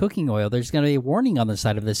buy cooking oil, there's going to be a warning on the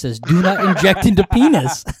side of this that says, do not inject into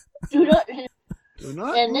penis. Do not. Do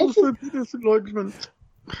not And use this for penis enlargement.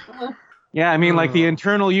 Yeah, I mean, like the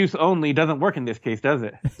internal use only doesn't work in this case, does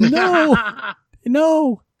it? No.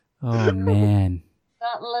 Oh, man.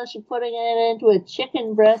 Not unless you're putting it into a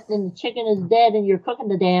chicken breast and the chicken is dead and you're cooking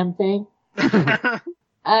the damn thing.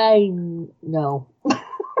 No.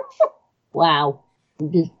 Wow. Are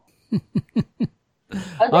they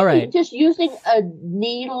All right. just using a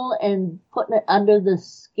needle and putting it under the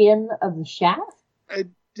skin of the shaft?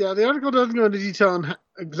 Yeah, the article doesn't go into detail on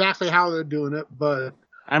exactly how they're doing it, but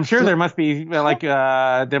I'm sure there must be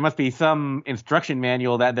some instruction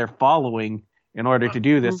manual that they're following in order to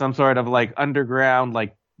do this, some sort of like underground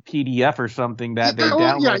like PDF or something that they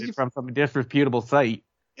downloaded from some disreputable site.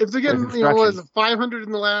 if they're getting, what is it, 500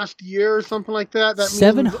 in the last year or something like that, that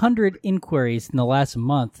 700 inquiries in the last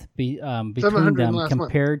month between them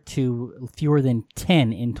compared to fewer than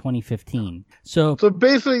 10 in 2015. So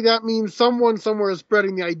basically that means someone somewhere is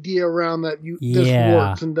spreading the idea around that this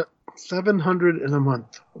works, and 700 in a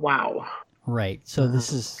month. Wow. Right. So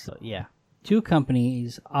this is, two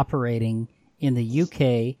companies operating in the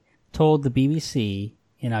UK told the BBC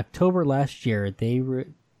in October last year they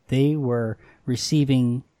were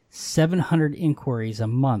receiving 700 inquiries a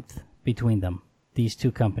month between them, these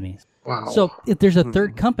two companies. Wow. So if there's a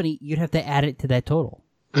third company, you'd have to add it to that total.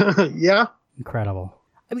 Yeah. Incredible.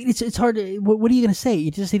 I mean, it's hard to, what are you going to say?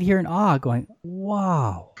 You just sit here in awe going,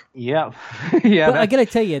 wow. Yeah. Yeah. But I got to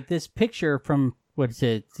tell you, this picture from, what is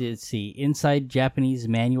it? Let's see, Inside Japanese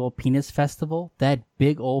Manual Penis Festival, that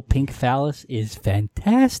big old pink phallus is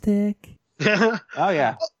fantastic. Oh,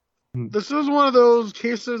 yeah. This is one of those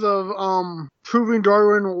cases of proving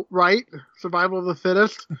Darwin right, survival of the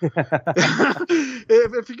fittest.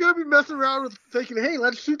 If you're going to be messing around with thinking, hey,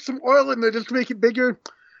 let's shoot some oil in there just to make it bigger,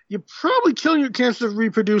 you're probably killing your chances of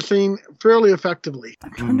reproducing fairly effectively.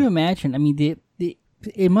 I'm trying to imagine. I mean,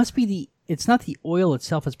 it must be it's not the oil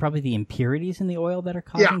itself, it's probably the impurities in the oil that are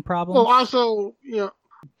causing problems. Well, also,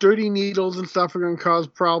 dirty needles and stuff are going to cause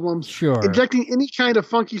problems. Sure. Injecting any kind of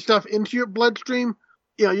funky stuff into your bloodstream,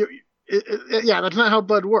 that's not how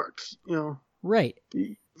blood works, Right.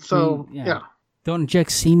 So, Don't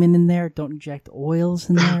inject semen in there. Don't inject oils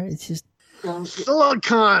in there. It's just...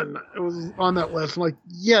 Silicon was on that list. I'm like,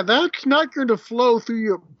 that's not going to flow through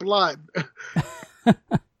your blood.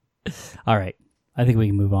 All right. I think we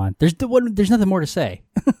can move on. There's nothing more to say.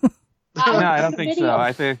 No, I don't think so.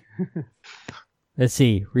 I think... Let's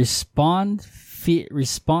see. Response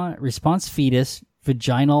fetus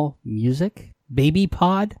vaginal music. Baby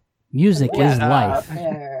pod. Music is life.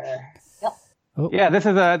 Oh. Yeah, this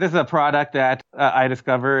is a product that I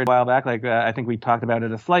discovered a while back. I think we talked about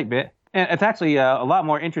it a slight bit, and it's actually a lot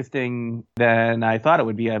more interesting than I thought it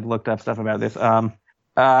would be. I've looked up stuff about this. I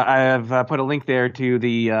have put a link there to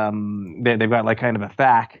the. They've got like kind of a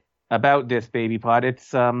fact about this baby pod.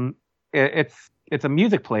 It's a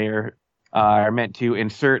music player meant to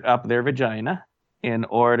insert up their vagina in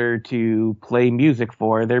order to play music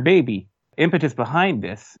for their baby. Impetus behind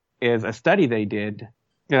this is a study they did.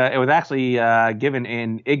 It was actually given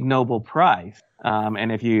an Ig Nobel Prize.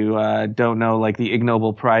 And if you don't know, like the Ig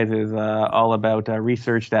Nobel Prize is all about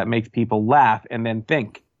research that makes people laugh and then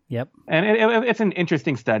think. Yep. And it's an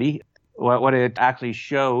interesting study. What it actually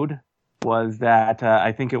showed was that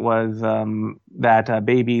I think it was that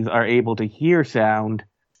babies are able to hear sound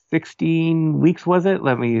 16 weeks, was it?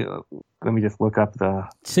 Let me just look up the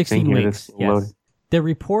 16 thing here. weeks. Yes. The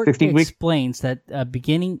report explains that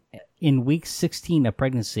beginning in week 16 of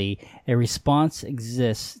pregnancy, a response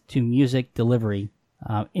exists to music delivery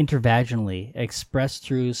intervaginally, expressed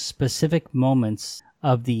through specific moments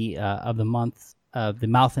of the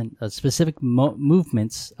mouth and specific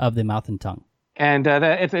movements of the mouth and tongue. And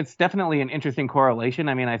it's definitely an interesting correlation.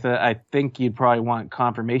 I mean, I think you'd probably want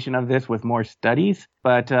confirmation of this with more studies,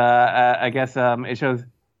 but I guess it shows.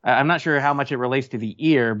 I'm not sure how much it relates to the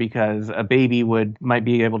ear, because a baby might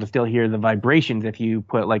be able to still hear the vibrations if you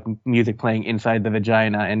put like music playing inside the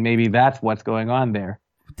vagina, and maybe that's what's going on there.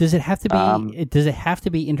 Does it have to be? Does it have to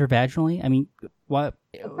be intervaginally? I mean, What?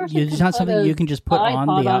 person It's could not put something a you can just put on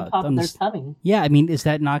iPod the on top on of the. their tummy. Yeah, I mean, is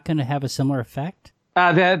that not going to have a similar effect?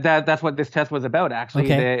 That's what this test was about.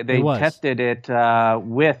 Actually, Okay, they it was. tested it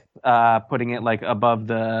with putting it like above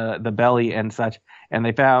the belly and such, and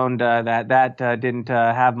they found that didn't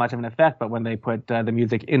have much of an effect. But when they put the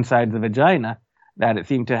music inside the vagina, that it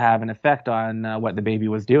seemed to have an effect on what the baby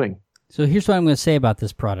was doing. So here's what I'm going to say about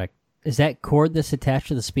this product: is that cord that's attached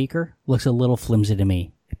to the speaker looks a little flimsy to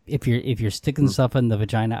me. If you're sticking stuff in the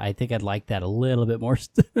vagina, I think I'd like that a little bit more,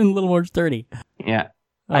 a little more sturdy. Yeah.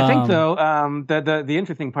 I think though, the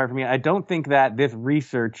interesting part for me, I don't think that this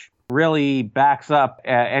research really backs up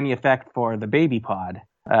any effect for the baby pod.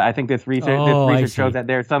 I think this research shows that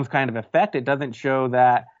there's some kind of effect. It doesn't show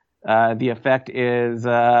that the effect is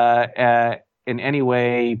in any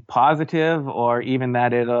way positive, or even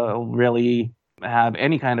that it'll really have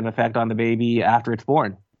any kind of effect on the baby after it's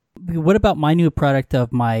born. What about my new product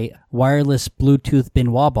of my wireless Bluetooth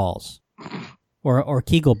Benoit balls, or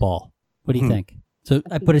Kegel ball? What do you think? So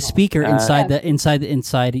I put a speaker inside, so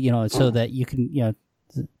that you can, if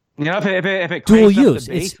it dual cranks up use.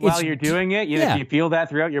 the bass while you're doing it, if you feel that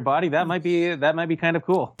throughout your body, that might be kind of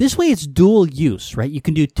cool. This way, it's dual use, right? You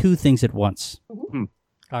can do two things at once. Mm-hmm.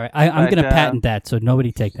 All right, I'm going to patent that, so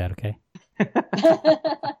nobody take that, okay?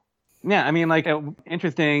 Yeah, I mean, like an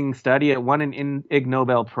interesting study. It won an Ig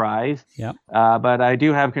Nobel Prize. Yep. But I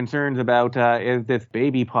do have concerns about is this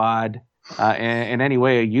baby pod in any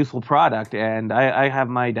way a useful product, and I have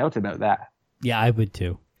my doubts about that. Yeah, I would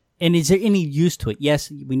too. And is there any use to it? Yes,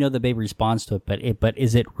 we know the baby responds to it, but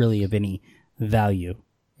is it really of any value?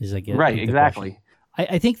 Right, exactly.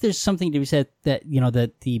 I think there's something to be said that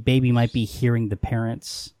that the baby might be hearing the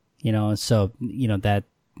parents. So that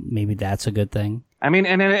maybe that's a good thing. I mean,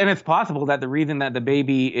 and it's possible that the reason that the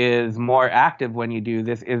baby is more active when you do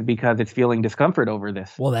this is because it's feeling discomfort over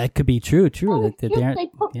this. Well, that could be true. Oh, That they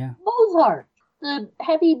put Mozart, the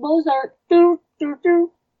heavy Mozart.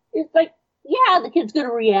 It's like, yeah, the kid's going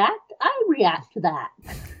to react. I react to that.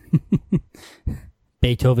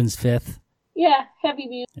 Beethoven's Fifth. Yeah, heavy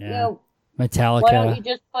music. Yeah. Metallica. Why don't you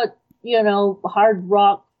just put, hard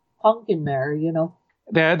rock punk in there,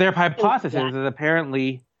 Their hypothesis is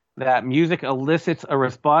apparently that music elicits a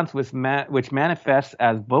response which manifests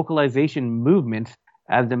as vocalization movements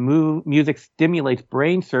as the music stimulates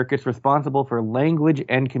brain circuits responsible for language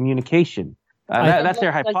and communication. That's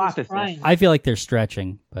their hypothesis. I feel like they're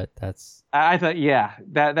stretching, but that's... I thought,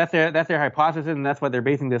 that's their hypothesis, and that's what they're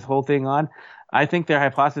basing this whole thing on. I think their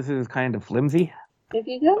hypothesis is kind of flimsy. If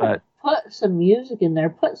you're going to put some music in there,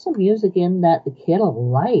 put some music in that the kid will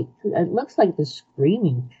like. It looks like the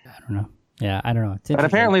screaming. I don't know. Yeah, I don't know. But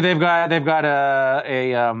apparently they've got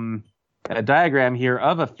a diagram here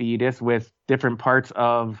of a fetus with different parts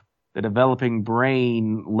of the developing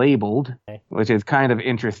brain labeled, which is kind of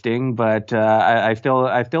interesting. But I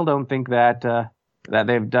still don't think that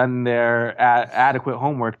they've done their adequate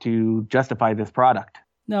homework to justify this product.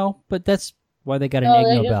 No, but that's why they got an Ig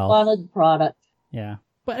Nobel. They just wanted the product. Yeah.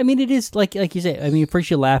 But, I mean, it is, like you say, I mean,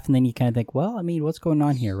 first you laugh and then you kind of think, well, I mean, what's going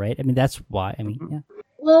on here, right? I mean, that's why. I mean, yeah.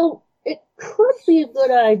 Well, it could be a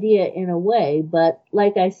good idea in a way, but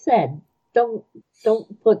like I said, don't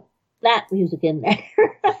put that music in there.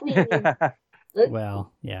 I mean,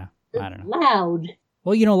 well, yeah, I don't know. Loud.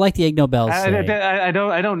 Well, like the Ig Nobels say. I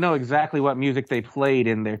don't know exactly what music they played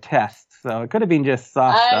in their tests, so it could have been just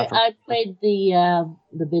soft stuff. I played the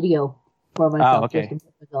video for myself just a minute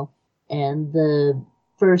ago, and the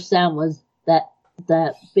first sound was that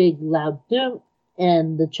big loud doom,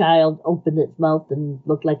 and the child opened its mouth and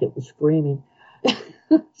looked like it was screaming.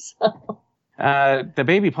 So. The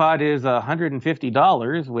baby pod is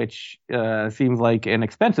 $150, which seems like an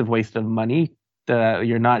expensive waste of money.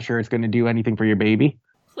 You're not sure it's going to do anything for your baby.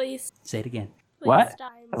 Please. Say it again. Please what?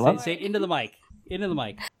 Stop. Say it into the mic. Into the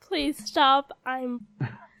mic. Please stop. I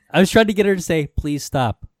was trying to get her to say, please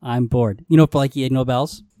stop. I'm bored. For like the Ig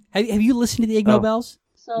Nobels? Have you listened to the Ig Nobels?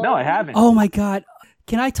 No, I haven't. Oh my God.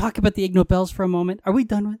 Can I talk about the Ig Nobels for a moment? Are we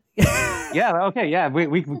done with it? Yeah, okay, yeah.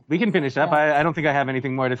 We can finish up. I don't think I have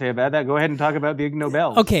anything more to say about that. Go ahead and talk about the Ig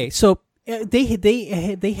Nobels. Okay, so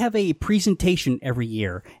they have a presentation every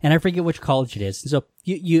year, and I forget which college it is. And so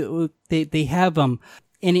they have and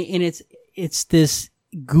it's this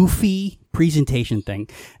goofy presentation thing.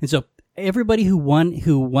 And so everybody who won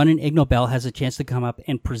an Ig Nobel has a chance to come up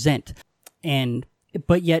and present.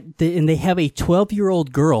 But yet they have a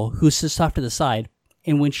 12-year-old girl who sits off to the side.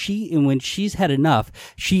 And when she's had enough,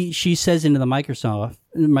 she says into the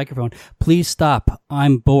microphone, "Please stop.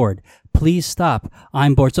 I'm bored. Please stop.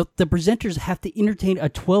 I'm bored." So the presenters have to entertain a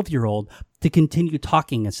 12-year-old to continue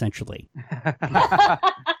talking, essentially.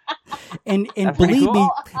 and That's pretty believe cool. me,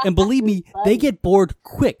 and believe me, they get bored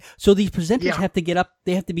quick. So these presenters Yeah. have to get up.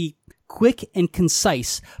 They have to be quick and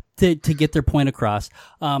concise to get their point across.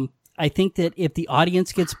 I think that if the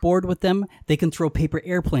audience gets bored with them, they can throw paper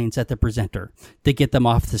airplanes at the presenter to get them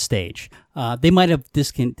off the stage. They might have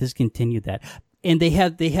discontinued that, and they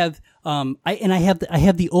have. I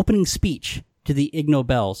have the opening speech to the Ig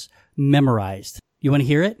Nobels memorized. You want to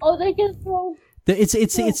hear it? Oh, they can throw.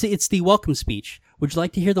 It's the welcome speech. Would you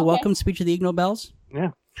like to hear the Okay. welcome speech of the Ig Nobels?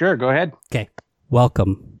 Yeah, sure. Go ahead. Okay.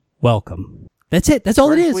 Welcome. That's it. That's all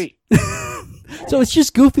Short it and is. sweet. So it's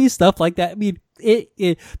just goofy stuff like that. I mean,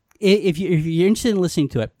 if you're interested in listening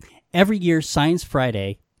to it, every year Science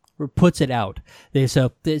Friday puts it out.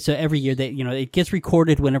 So every year it gets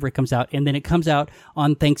recorded whenever it comes out, and then it comes out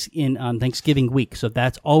on Thanksgiving week. So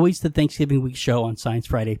that's always the Thanksgiving week show on Science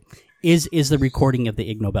Friday. Is the recording of the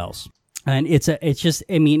Ig Nobels. And and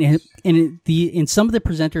some of the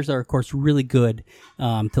presenters are of course really good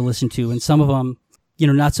to listen to, and some of them,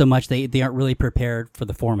 not so much. They aren't really prepared for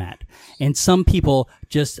the format, and some people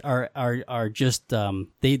just are just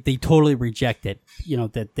they totally reject it.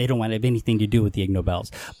 That they don't want to have anything to do with the Ig Nobels,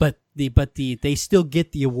 but they still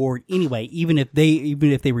get the award anyway, even if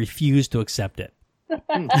they refuse to accept it.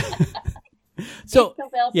 So Ig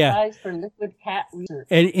Nobel yeah. Prize for liquid cat research.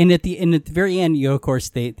 And at the very end, of course,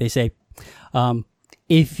 they say,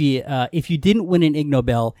 if you didn't win an Ig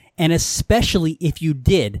Nobel, and especially if you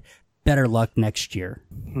did, better luck next year.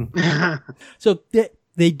 So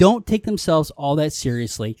they don't take themselves all that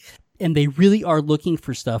seriously, and they really are looking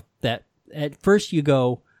for stuff that at first you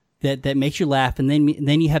go that makes you laugh, and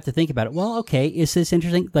then you have to think about it. Well, okay, is this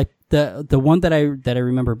interesting? Like the one that I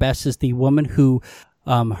remember best is the woman who.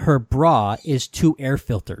 Her bra is 2 air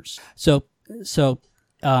filters. So,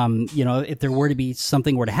 if there were to be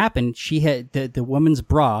something were to happen, she had the woman's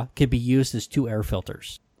bra could be used as 2 air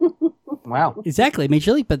filters. Wow. Exactly. I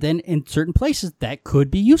mean, but then in certain places that could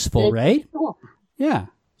be useful, It's right? cool. Yeah.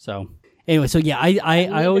 So anyway,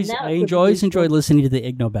 I always enjoy listening to the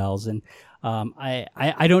Ig Nobels, and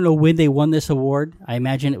I don't know when they won this award. I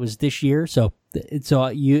imagine it was this year. So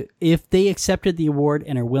if they accepted the award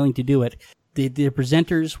and are willing to do it. The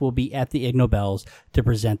presenters will be at the Ig Nobels to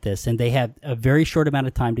present this, and they have a very short amount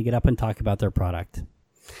of time to get up and talk about their product.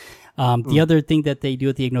 The other thing that they do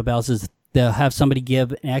at the Ig Nobels is they'll have somebody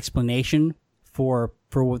give an explanation for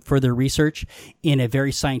their research in a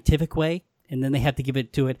very scientific way, and then they have to give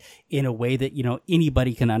it in a way that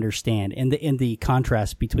anybody can understand. And the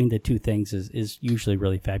contrast between the two things is usually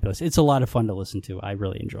really fabulous. It's a lot of fun to listen to. I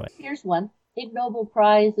really enjoy it. Here's one. Ig Nobel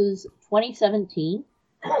Prizes 2017.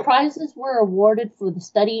 Prizes were awarded for the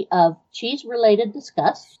study of cheese-related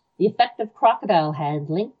disgust, the effect of crocodile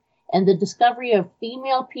handling, and the discovery of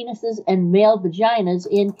female penises and male vaginas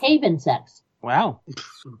in cave insects. Wow.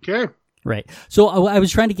 Okay. Right. So I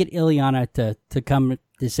was trying to get Ileana to come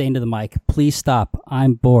to say into the mic, please stop.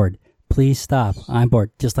 I'm bored. Please stop. I'm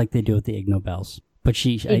bored. Just like they do with the Ig Nobels. But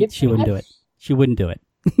she wouldn't do it. She wouldn't do it.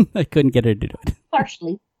 I couldn't get her to do it.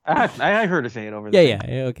 Partially. I heard her say it over there.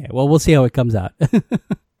 Yeah. Okay. Well, we'll see how it comes out.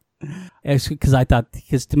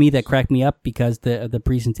 Because to me that cracked me up because the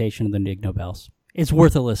presentation of the Ig Nobels. It's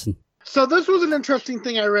worth a listen. So this was an interesting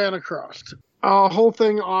thing I ran across. A whole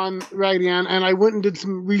thing on Raggedy Ann, and I went and did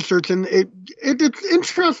some research, and it's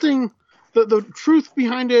interesting, the truth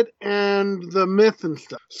behind it and the myth and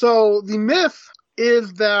stuff. So the myth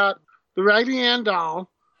is that the Raggedy Ann doll,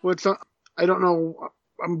 which I don't know,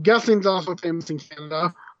 I'm guessing it's also famous in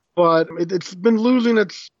Canada, but it's been losing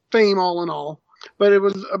its fame all in all. But it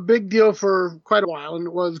was a big deal for quite a while, and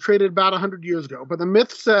it was created about 100 years ago. But the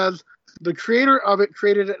myth says the creator of it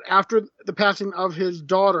created it after the passing of his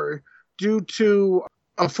daughter due to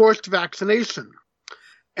a forced vaccination.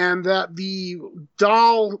 And that the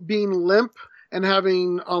doll being limp and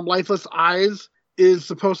having lifeless eyes is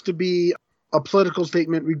supposed to be a political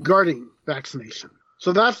statement regarding vaccination.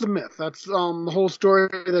 So that's the myth. That's the whole story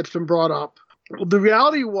that's been brought up. The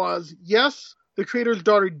reality was, yes, the creator's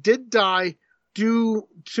daughter did die due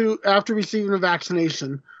to after receiving a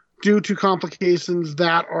vaccination due to complications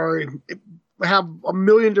that have a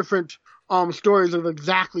million different stories of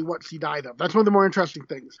exactly what she died of. That's one of the more interesting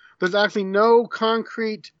things. There's actually no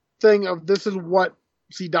concrete thing of this is what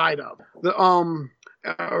she died of,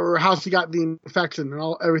 or how she got the infection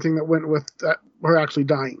and everything that went with her actually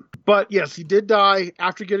dying. But yes, she did die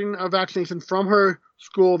after getting a vaccination from her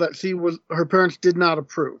school that her parents did not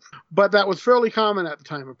approve. But that was fairly common at the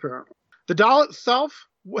time, apparently. The doll itself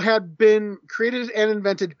had been created and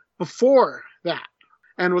invented before that,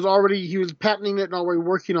 and he was patenting it and already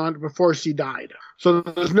working on it before she died. So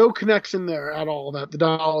there's no connection there at all that the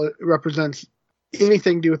doll represents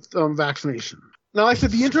anything to do with vaccination. Now, like I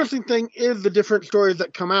said, the interesting thing is the different stories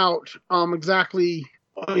that come out. Exactly,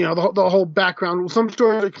 the whole background. Some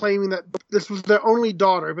stories are claiming that this was their only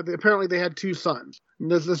daughter, but apparently they had 2 sons.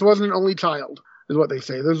 And this wasn't an only child, is what they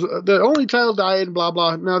say. The only child died, and blah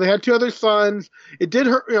blah. No, they had 2 other sons. It did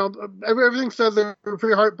hurt. Everything says they were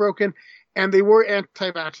pretty heartbroken, and they were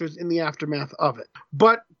anti-vaxxers in the aftermath of it.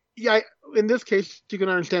 But yeah, in this case, you can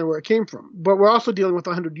understand where it came from. But we're also dealing with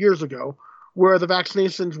 100 years ago, where the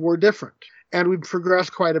vaccinations were different. And we've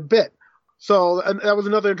progressed quite a bit. So, and that was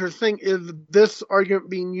another interesting thing, is this argument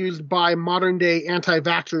being used by modern-day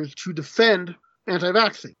anti-vaxxers to defend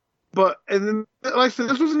anti-vaccine. But, and then, like I said,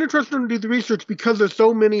 this was an interesting to do the research because there's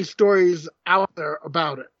so many stories out there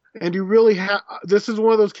about it. And you really this is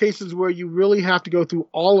one of those cases where you really have to go through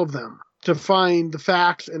all of them to find the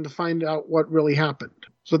facts and to find out what really happened.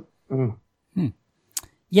 So,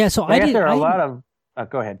 Yeah, so I guess there are a lot of...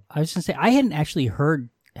 go ahead. I was going to say, I hadn't actually heard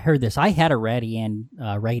this. I had a Raggedy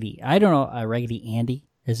Andy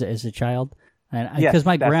as a child, and because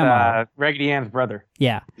my grandma, Raggedy Ann's brother.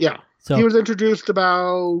 Yeah. So he was introduced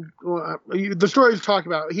about the stories talk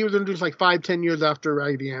about. He was introduced like 5-10 years after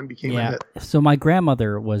Raggedy Ann became a hit. So my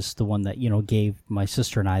grandmother was the one that gave my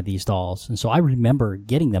sister and I these dolls, and so I remember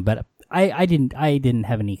getting them, but I didn't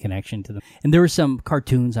have any connection to them. And there were some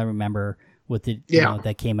cartoons I remember with the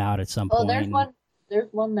that came out at some point. There's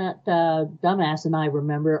one that Dumbass and I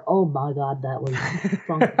remember. Oh my God, that was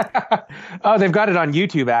funky. Oh, they've got it on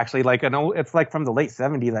YouTube actually. It's like from the late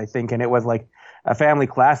 70s, I think, and it was like a family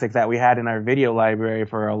classic that we had in our video library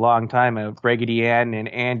for a long time. A Raggedy Ann and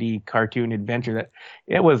Andy cartoon adventure. That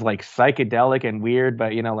it was like psychedelic and weird,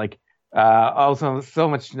 but also so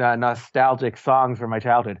much nostalgic songs from my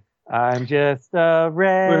childhood. I'm just a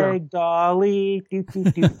rag dolly.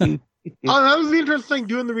 That was the interesting thing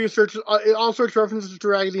doing the research. All sorts of references to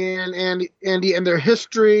Raggedy Ann and Andy and their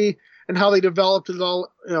history and how they developed is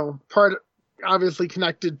all part obviously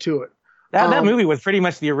connected to it. That movie was pretty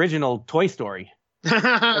much the original Toy Story. They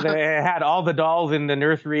had all the dolls in the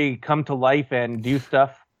nursery come to life and do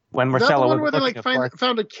stuff when Marcella was looking. Where they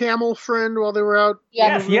found a camel friend while they were out.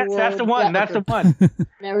 Yes, that's the one. That's the one.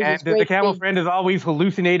 And the camel friend is always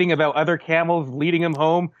hallucinating about other camels leading him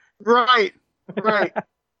home. Right.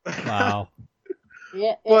 Wow.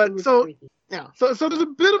 But so there's a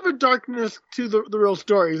bit of a darkness to the real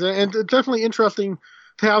stories, and it's definitely interesting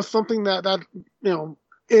to have something that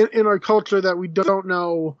in our culture that we don't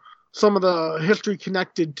know some of the history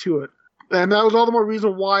connected to it. And that was all the more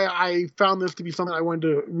reason why I found this to be something I wanted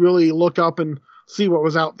to really look up and see what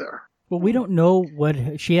was out there. Well, we don't know what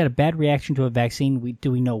she had a bad reaction to a vaccine. Do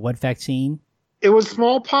we know what vaccine? It was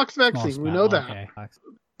smallpox vaccine. We know that. Okay.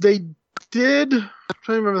 They did. I'm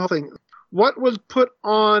trying to remember the whole thing. What was put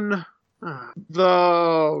on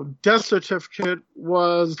the death certificate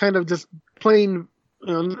was kind of just plain,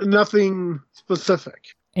 nothing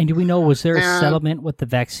specific. And do we know, was there a settlement with the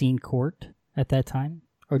vaccine court at that time?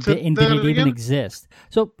 Or did it even exist?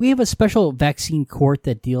 So we have a special vaccine court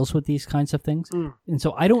that deals with these kinds of things. And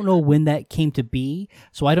so I don't know when that came to be.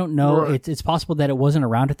 So I don't know. Right. It's possible that it wasn't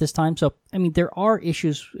around at this time. So, I mean, there are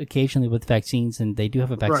issues occasionally with vaccines, and they do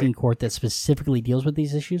have a vaccine court that specifically deals with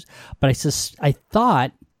these issues. But I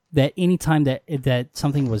thought that any time that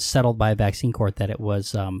something was settled by a vaccine court, that it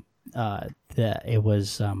was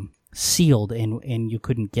sealed and you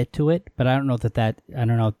couldn't get to it, but I don't know if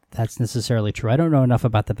that's necessarily true. I don't know enough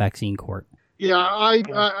about the vaccine court. Yeah,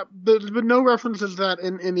 there's been no references to that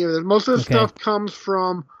in any of this. Most of the stuff comes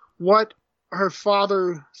from what her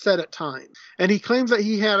father said at times, and he claims that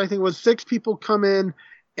he had, I think it was 6 people come in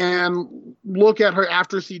and look at her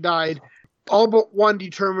after she died. All but one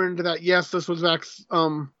determined that yes, this was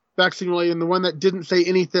vaccine related, and the one that didn't say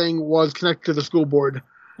anything was connected to the school board.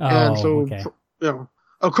 And so,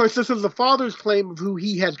 of course, this is the father's claim of who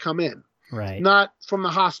he had come in, right? Not from the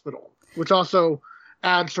hospital, which also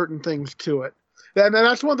adds certain things to it. And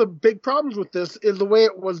that's one of the big problems with this is the way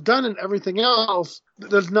it was done and everything else.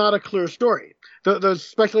 There's not a clear story. There's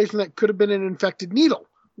speculation that could have been an infected needle,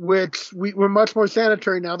 which we're much more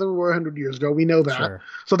sanitary now than we were 100 years ago. We know that. Sure.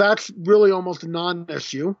 So that's really almost a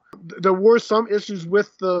non-issue. There were some issues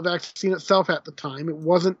with the vaccine itself at the time. It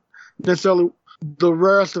wasn't necessarily the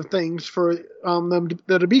rarest of things for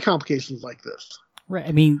there to be complications like this. Right.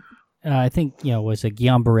 I mean, I think, was it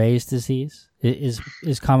Guillain-Barré's disease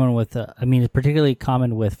is common with, it's particularly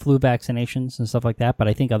common with flu vaccinations and stuff like that, but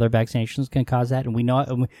I think other vaccinations can cause that. And we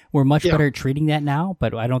know we're much better at treating that now,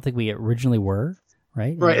 but I don't think we originally were.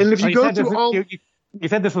 Right. Right. And if you go through all... You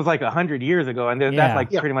said this was like 100 years ago, and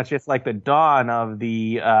that's pretty much just like the dawn of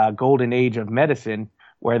the golden age of medicine,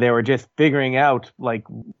 where they were just figuring out like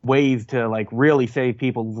ways to like really save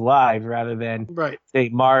people's lives rather than stay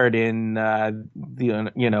marred in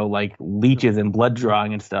like leeches and blood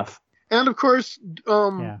drawing and stuff. And of course,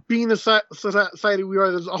 being the society we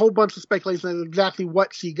are, there's a whole bunch of speculation as exactly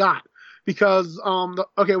what she got. Because,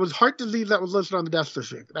 it was heart disease that was listed on the death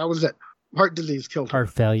certificate. That was it. Heart disease killed her.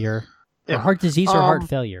 Heart failure. Yeah. Or heart disease or heart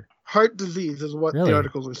failure? Heart disease is what the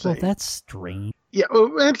articles were saying. Well, that's strange. Yeah,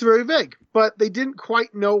 it's very vague. But they didn't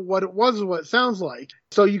quite know what it was or what it sounds like.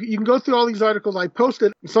 So you can go through all these articles I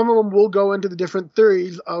posted. Some of them will go into the different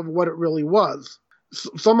theories of what it really was.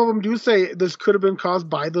 Some of them do say this could have been caused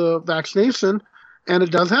by the vaccination, and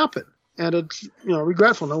it does happen. And it's,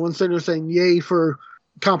 regretful. No one's sitting there saying yay for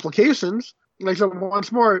complications. Like I said,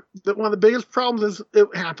 once more, one of the biggest problems is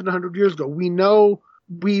it happened 100 years ago. We know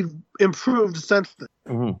we've improved since then.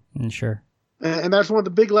 Mm-hmm. Sure. And that's one of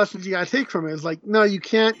the big lessons you got to take from it. Is like, no, you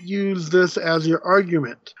can't use this as your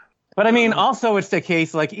argument. But I mean, also it's the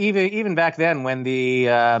case, like even back then when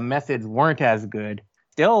the methods weren't as good,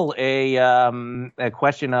 still a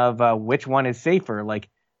question of which one is safer. Like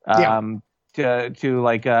to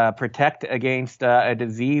protect against a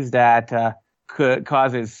disease that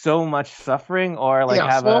causes so much suffering, or like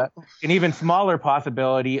have an even smaller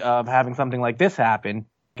possibility of having something like this happen.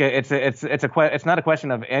 It's not a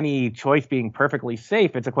question of any choice being perfectly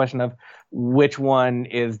safe. It's a question of which one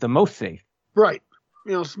is the most safe. Right.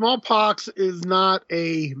 Smallpox is not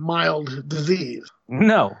a mild disease.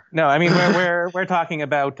 No. I mean, we're talking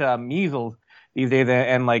about measles these days,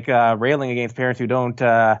 and like railing against parents who don't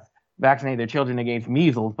vaccinate their children against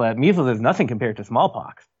measles. But measles is nothing compared to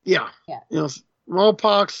smallpox. Yeah.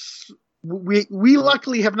 Smallpox, we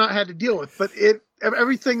luckily have not had to deal with, but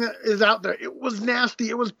everything that is out there, it was nasty,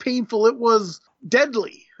 it was painful, it was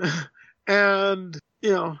deadly, and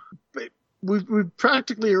we've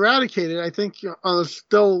practically eradicated. I think there's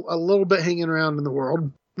still a little bit hanging around in the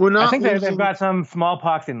world. We're not. I think they've got some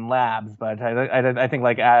smallpox in labs, but I think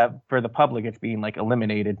like for the public, it's being like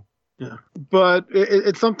eliminated. Yeah, but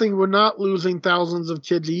it's something we're not losing thousands of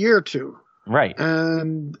kids a year to. Right.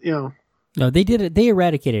 And, No, they did it. They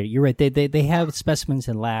eradicated it. You're right. They have specimens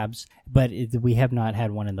in labs, but we have not had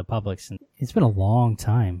one in the public since. It's been a long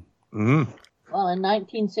time. Mm. Well, in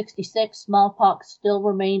 1966, smallpox still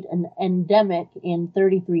remained an endemic in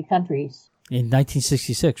 33 countries. In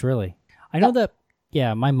 1966, really? I know that,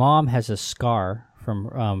 my mom has a scar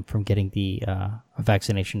from getting the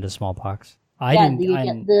vaccination to smallpox.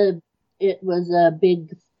 It was a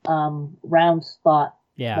big round spot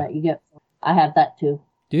that you get. I have that too.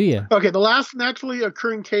 Do you? Okay, the last naturally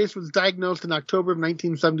occurring case was diagnosed in October of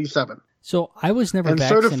 1977. So I was never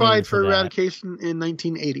vaccinated certified for eradication in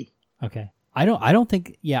 1980. Okay, I don't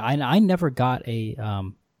think. Yeah, I never got a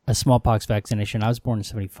smallpox vaccination. I was born in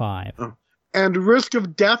 1975. Oh. And the risk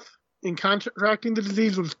of death in contracting the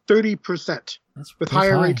disease was 30%, with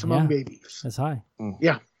higher rates among babies. That's high. Mm.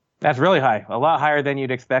 Yeah, that's really high. A lot higher than you'd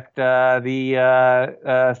expect.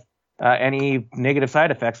 Any negative side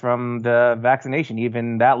effects from the vaccination,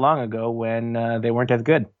 even that long ago when they weren't as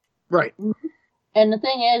good. Right. And the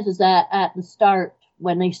thing is that at the start,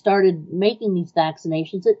 when they started making these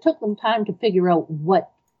vaccinations, it took them time to figure out what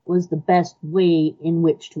was the best way in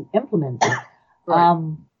which to implement it. Right.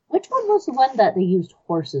 Which one was the one that they used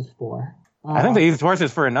horses for? I think they used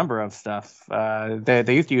horses for a number of stuff. They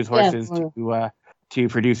used to use horses to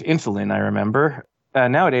produce insulin, I remember.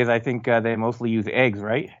 Nowadays, I think they mostly use eggs,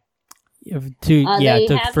 right? For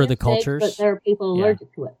the cultures, but there are people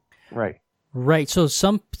allergic to it. Right. So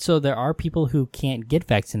there are people who can't get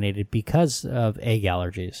vaccinated because of egg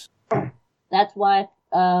allergies. That's why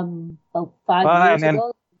about 5 years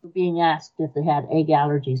ago they were being asked if they had egg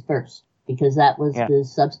allergies first, because that was the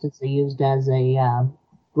substance they used as a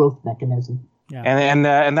growth mechanism. Yeah.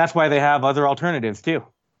 And that's why they have other alternatives too.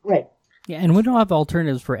 Right. Yeah, and we don't have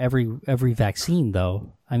alternatives for every vaccine,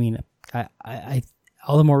 though. I mean, I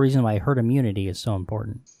all the more reason why herd immunity is so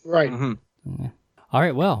important. Right. Mm-hmm. Yeah. All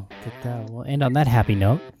right, well, we'll end on that happy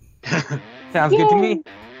note. Sounds good to me.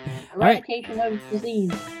 Eradication of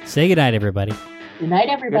disease. Say goodnight, everybody. Good night,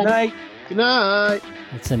 everybody. Good night. Good night.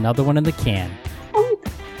 It's another one in the can.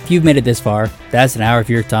 If you've made it this far, that's an hour of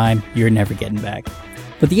your time you're never getting back.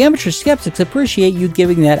 But the Amateur Skeptics appreciate you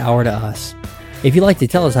giving that hour to us. If you'd like to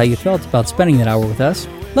tell us how you felt about spending that hour with us,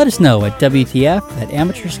 let us know at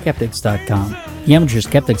WTF@amateurskeptics.com. The Amateur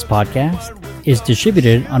Skeptics podcast is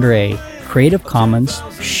distributed under a Creative Commons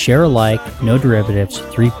Share-alike, no derivatives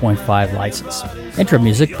 3.5 license. Intro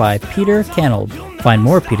music by Peter Canold. Find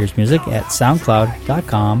more Peter's music at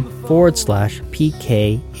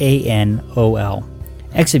soundcloud.com/PKANOL.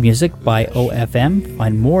 Exit music by OFM.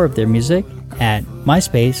 Find more of their music at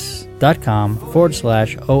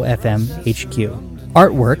myspace.com/OFMHQ.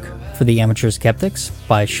 Artwork for the Amateur Skeptics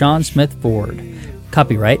by Sean Smith Ford.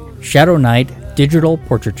 Copyright Shadow Knight Digital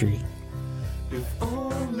Portraiture.